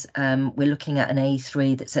instead is we're looking at an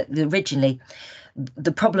A3 that's originally,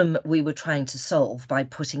 the problem we were trying to solve by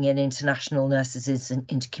putting in international nurses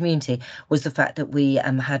into community was the fact that we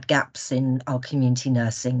had gaps in our community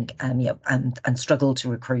nursing, and struggled to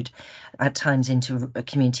recruit at times into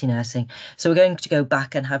community nursing. So we're going to go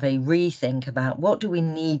back and have a rethink about what do we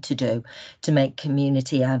need to do to make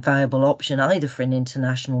community a viable option, either for an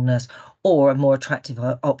international nurse or a more attractive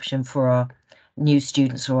option for our new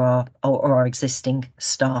students or our existing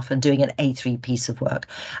staff, and doing an A3 piece of work.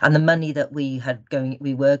 And the money that we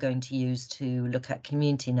were going to use to look at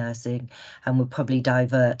community nursing, and we'll probably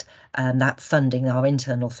divert that funding, our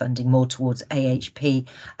internal funding, more towards AHP,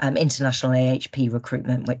 international AHP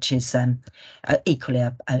recruitment, which is equally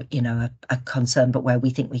a concern, but where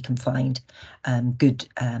we think we can find good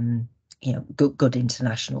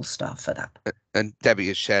international staff for that. And Debbie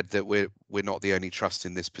has shared that we're not the only trust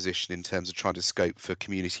in this position in terms of trying to scope for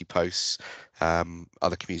community posts.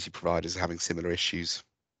 Other community providers are having similar issues.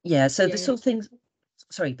 Yeah, so the sort of things.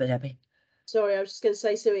 Sorry, but Debbie. Sorry, I was just going to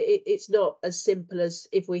say, so it's not as simple as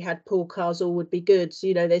if we had pool cars, all would be good.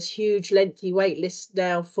 So, there's huge lengthy wait lists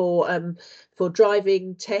now for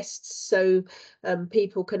driving tests. So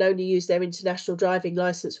people can only use their international driving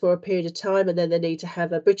license for a period of time, and then they need to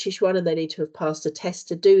have a British one, and they need to have passed a test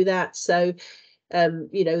to do that. So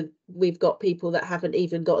we've got people that haven't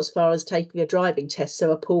even got as far as taking a driving test,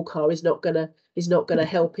 so a pool car is not going to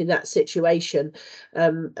help in that situation.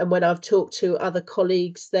 And when I've talked to other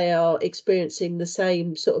colleagues, they are experiencing the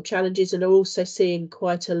same sort of challenges, and are also seeing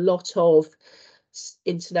quite a lot of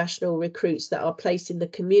international recruits that are placed in the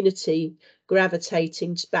community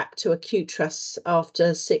gravitating back to acute trusts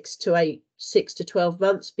after 6 to 12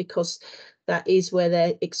 months, because that is where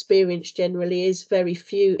their experience generally is. Very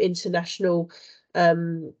few international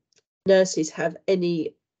nurses have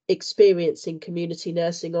any experience in community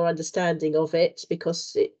nursing or understanding of it,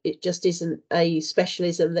 because it just isn't a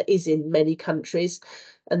specialism that is in many countries,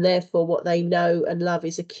 and therefore what they know and love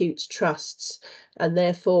is acute trusts, and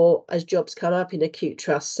therefore as jobs come up in acute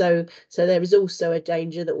trusts, so there is also a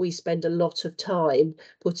danger that we spend a lot of time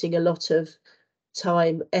putting a lot of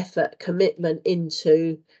time, effort, commitment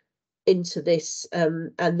into this,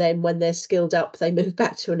 and then when they're skilled up they move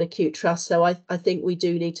back to an acute trust. So I think we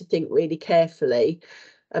do need to think really carefully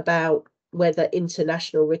about whether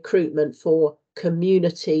international recruitment for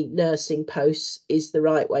community nursing posts is the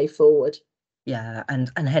right way forward. Yeah, and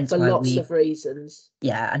hence for why lots of reasons.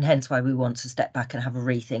 Yeah, and hence why we want to step back and have a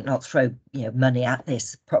rethink, not throw money at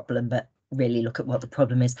this problem, but really look at what the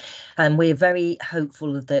problem is. And we're very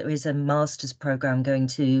hopeful that there is a master's programme going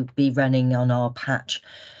to be running on our patch.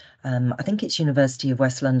 I think it's University of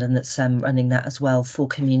West London that's running that as well for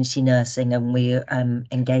community nursing, and we're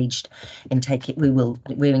engaged in taking.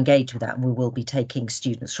 We're engaged with that, and we will be taking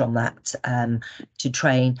students from that to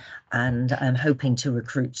train, and hoping to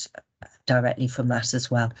recruit directly from that as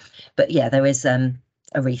well. But yeah, there is a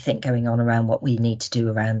rethink going on around what we need to do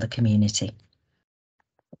around the community.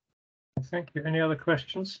 Thank you. Any other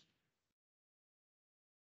questions?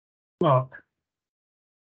 Mark.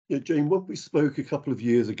 Yeah, Jane, when we spoke a couple of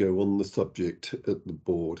years ago on the subject at the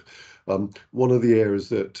board, one of the areas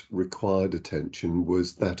that required attention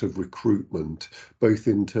was that of recruitment, both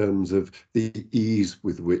in terms of the ease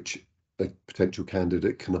with which a potential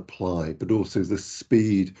candidate can apply, but also the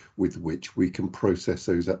speed with which we can process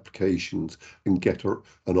those applications and get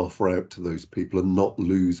an offer out to those people and not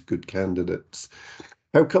lose good candidates.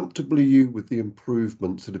 How comfortable are you with the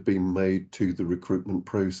improvements that have been made to the recruitment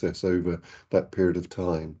process over that period of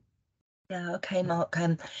time? Yeah, okay, Mark.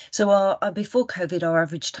 So before COVID, our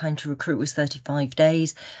average time to recruit was 35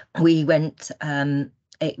 days. We went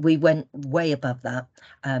way above that.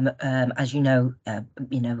 As you know,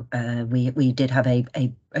 we did have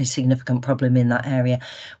a significant problem in that area.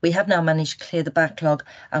 We have now managed to clear the backlog,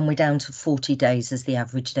 and we're down to 40 days as the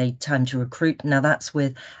average day time to recruit. Now that's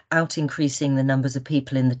without increasing the numbers of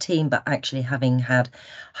people in the team, but actually having had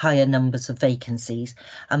higher numbers of vacancies.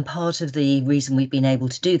 And part of the reason we've been able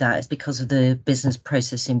to do that is because of the business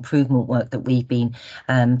process improvement work that we've been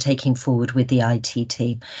taking forward with the IT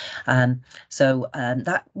team. So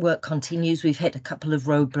that work continues. We've hit a couple of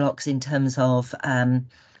roadblocks in terms of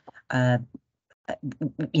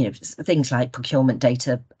things like procurement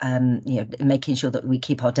data, making sure that we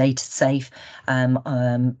keep our data safe,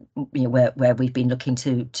 where we've been looking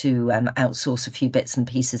to outsource a few bits and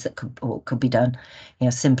pieces that could be done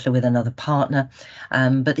simpler with another partner,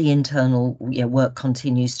 but the internal work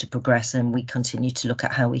continues to progress, and we continue to look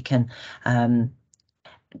at how we can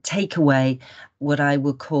take away what I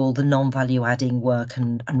would call the non-value adding work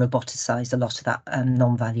and roboticize a lot of that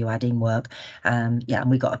non-value adding work. And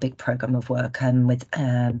we got a big program of work with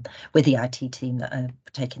the IT team that are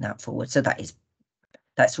taking that forward. So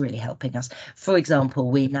that's really helping us. For example,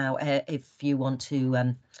 we now, if you want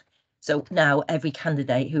to, so now every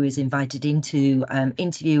candidate who is invited into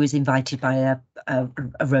interview is invited by a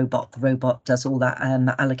robot. The robot does all that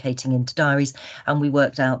allocating into diaries, and we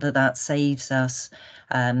worked out that saves us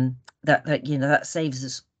that saves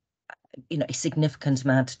us a significant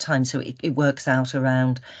amount of time. So it works out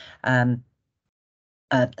around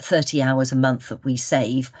 30 hours a month that we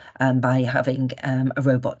save by having a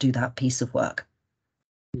robot do that piece of work.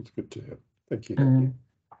 It's good to hear. Thank you.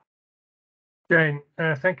 Jane,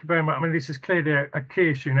 thank you very much. I mean, this is clearly a key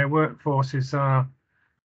issue. Workforce is our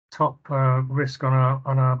top risk on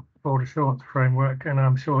our fraud assurance framework, and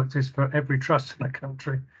I'm sure it is for every trust in the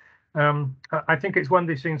country. I think it's one of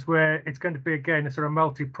these things where it's going to be, again, a sort of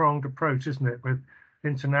multi-pronged approach, isn't it, with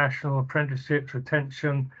international apprenticeships,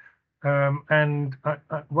 retention, and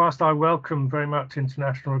whilst I welcome very much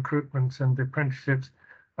international recruitment and apprenticeships,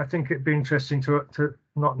 I think it'd be interesting to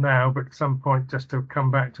not now, but at some point, just to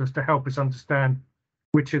come back to us to help us understand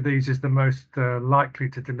which of these is the most likely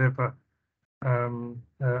to deliver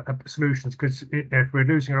solutions. Because if we're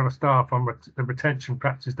losing a lot of staff on the retention,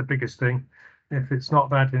 perhaps is the biggest thing. If it's not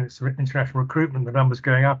that, and it's international recruitment, the numbers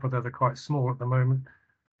going up, although they're quite small at the moment.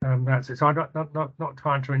 That's it. So I'm not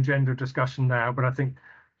trying to engender a discussion now, but I think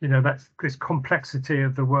that's this complexity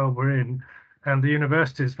of the world we're in. And the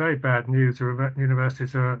universities, very bad news.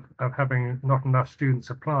 Universities are having not enough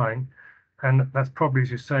students applying, and that's probably,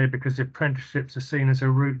 as you say, because the apprenticeships are seen as a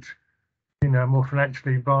route, more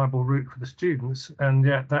financially viable route for the students, and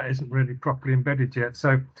yet that isn't really properly embedded yet.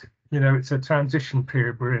 So, it's a transition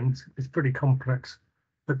period we're in. It's pretty complex.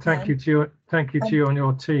 But thank you to you and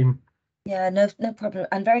your team. Yeah, no problem.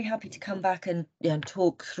 I'm very happy to come back and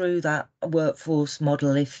talk through that workforce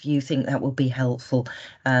model if you think that will be helpful,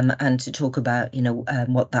 and to talk about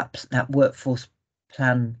what that workforce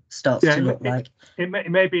plan starts to look like. It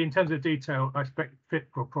may be in terms of detail. I expect FIT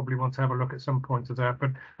will probably want to have a look at some point of that,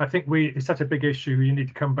 but I think it's such a big issue. You need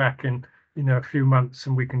to come back in a few months,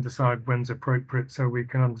 and we can decide when's appropriate, so we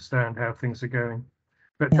can understand how things are going.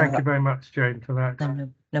 But thank you very much, Jane, for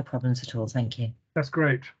that. No problems at all. Thank you. That's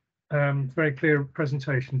great. Very clear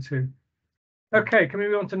presentation too. Okay, can we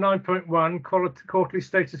move on to 9.1, quarterly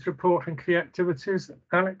status report and key activities?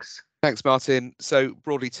 Alex? Thanks, Martin. So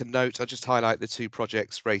broadly to note, I'll just highlight the two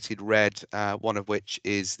projects rated red, one of which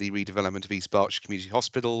is the redevelopment of East Berkshire Community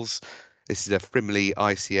Hospitals. This is a Frimley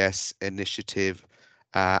ICS initiative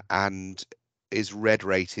and is red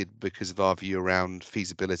rated because of our view around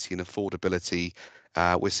feasibility and affordability.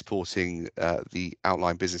 We're supporting the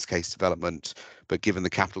outline business case development, but given the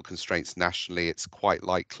capital constraints nationally, it's quite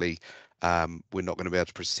likely we're not going to be able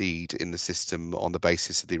to proceed in the system on the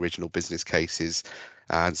basis of the original business cases.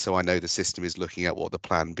 And so I know the system is looking at what the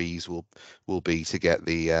plan Bs will be to get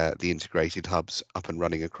the integrated hubs up and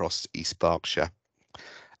running across East Berkshire.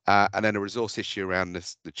 And then a resource issue around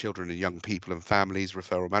the children and young people and families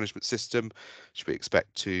referral management system, which we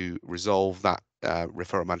expect to resolve. That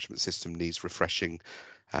referral management system needs refreshing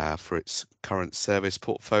for its current service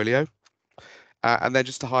portfolio. And then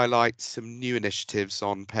just to highlight some new initiatives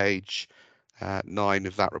on page 9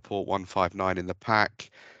 of that report, 159 in the pack.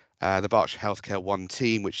 The Berkshire Healthcare One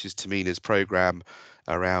team, which is Tamina's programme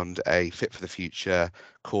around a Fit for the Future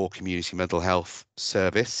core community mental health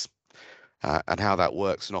service, and how that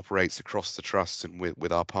works and operates across the trust and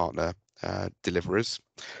with our partner deliverers.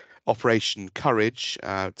 Operation Courage,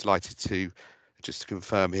 delighted to just to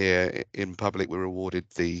confirm here in public, we're awarded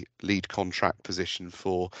the lead contract position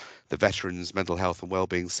for the Veterans Mental Health and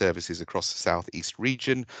Wellbeing Services across the South East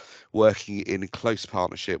region, working in close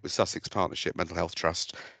partnership with Sussex Partnership Mental Health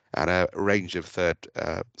Trust and a range of third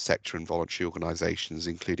sector and voluntary organisations,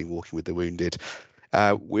 including Walking with the Wounded.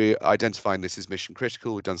 We're identifying this as mission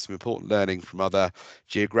critical. We've done some important learning from other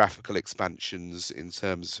geographical expansions in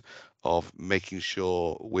terms of making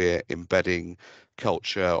sure we're embedding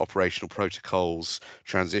culture, operational protocols,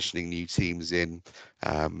 transitioning new teams in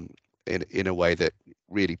a way that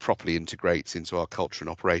really properly integrates into our culture and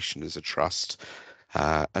operation as a trust.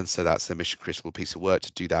 And so that's a mission critical piece of work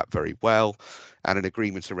to do that very well. And an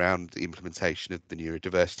agreement around the implementation of the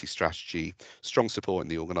neurodiversity strategy, strong support in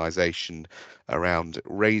the organisation around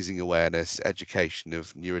raising awareness, education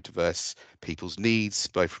of neurodiverse people's needs,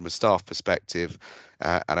 both from a staff perspective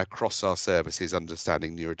and across our services,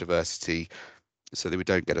 understanding neurodiversity so that we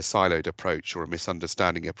don't get a siloed approach or a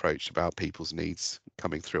misunderstanding approach about people's needs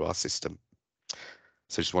coming through our system.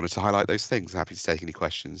 So just wanted to highlight those things. Happy to take any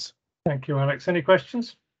questions. Thank you, Alex. Any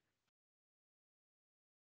questions?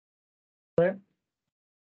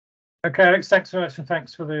 Okay, Alex, thanks very much, and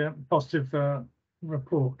thanks for the positive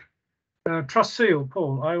report. Trust seal,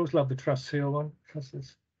 Paul. I always love the trust seal one. Has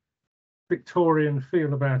this Victorian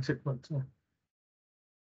feel about it, but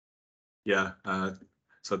yeah.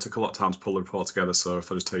 So it took a lot of time to pull the report together. So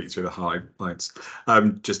if I just take you through the highlights,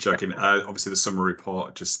 just joking. Obviously, the summary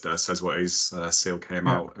report just says what is. Seal came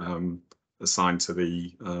out assigned to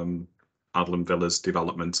the Adlam Villas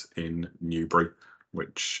development in Newbury,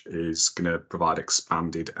 which is going to provide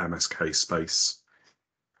expanded MSK space.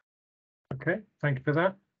 Okay, thank you for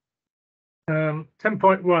that.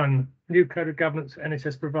 10.1, new code of governance for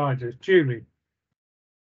NHS providers. Julie.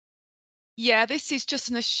 Yeah, this is just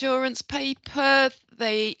an assurance paper.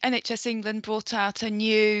 The NHS England brought out a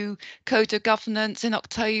new code of governance in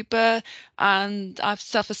October, and I've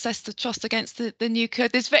self-assessed the trust against the new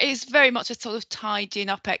code. It's very much a sort of tidying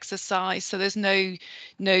up exercise, so there's no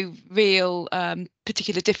real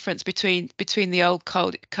particular difference between the old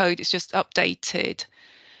code. It's just updated.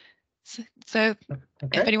 So okay.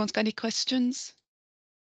 If anyone's got any questions.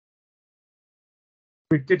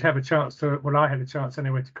 We did have a chance to, well, I had a chance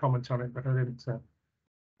anyway to comment on it, but I didn't.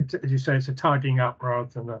 As you say, it's a tidying up rather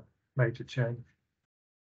than a major change.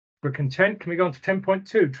 We're content. Can we go on to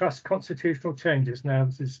 10.2, trust constitutional changes? Now,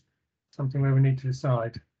 this is something where we need to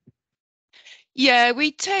decide. Yeah,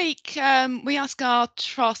 we ask our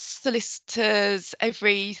trust solicitors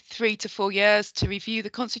every 3 to 4 years to review the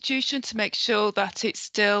constitution to make sure that it's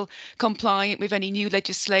still compliant with any new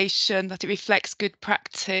legislation, that it reflects good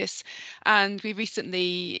practice. And we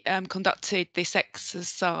recently conducted this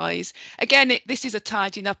exercise. Again, this is a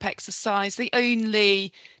tidying up exercise. The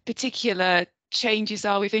only particular changes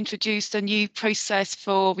are we've introduced a new process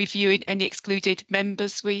for reviewing any excluded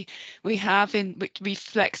members we have, in which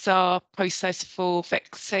reflects our process for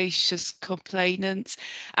vexatious complainants,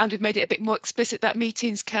 and we've made it a bit more explicit that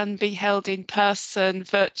meetings can be held in person,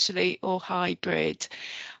 virtually or hybrid.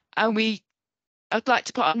 And I'd like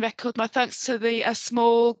to put on record my thanks to a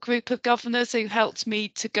small group of governors who helped me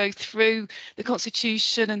to go through the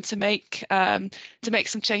constitution and to make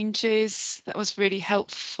some changes. That was really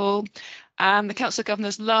helpful. And the Council of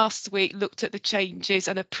Governors last week looked at the changes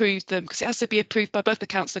and approved them, because it has to be approved by both the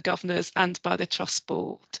Council of Governors and by the Trust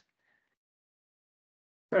Board.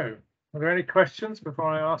 So, are there any questions before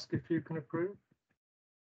I ask if you can approve?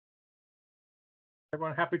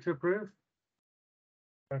 Everyone happy to approve?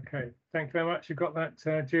 Okay, thank you very much. You got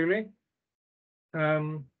that, Julie.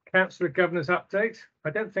 Council of Governors update. I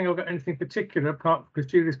don't think I've got anything particular apart because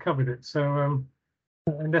Julie's covered it. So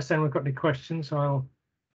unless anyone's got any questions, I'll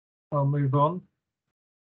move on.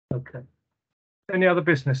 Okay. Any other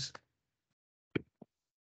business?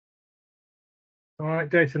 All right,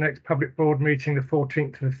 date of next public board meeting, the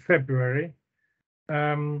 14th of February,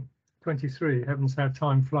 23. Heavens, how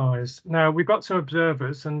time flies. Now, we've got some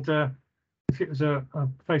observers, and if it was a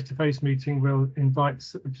face-to-face meeting, we'll invite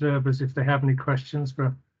observers if they have any questions for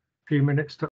a few minutes to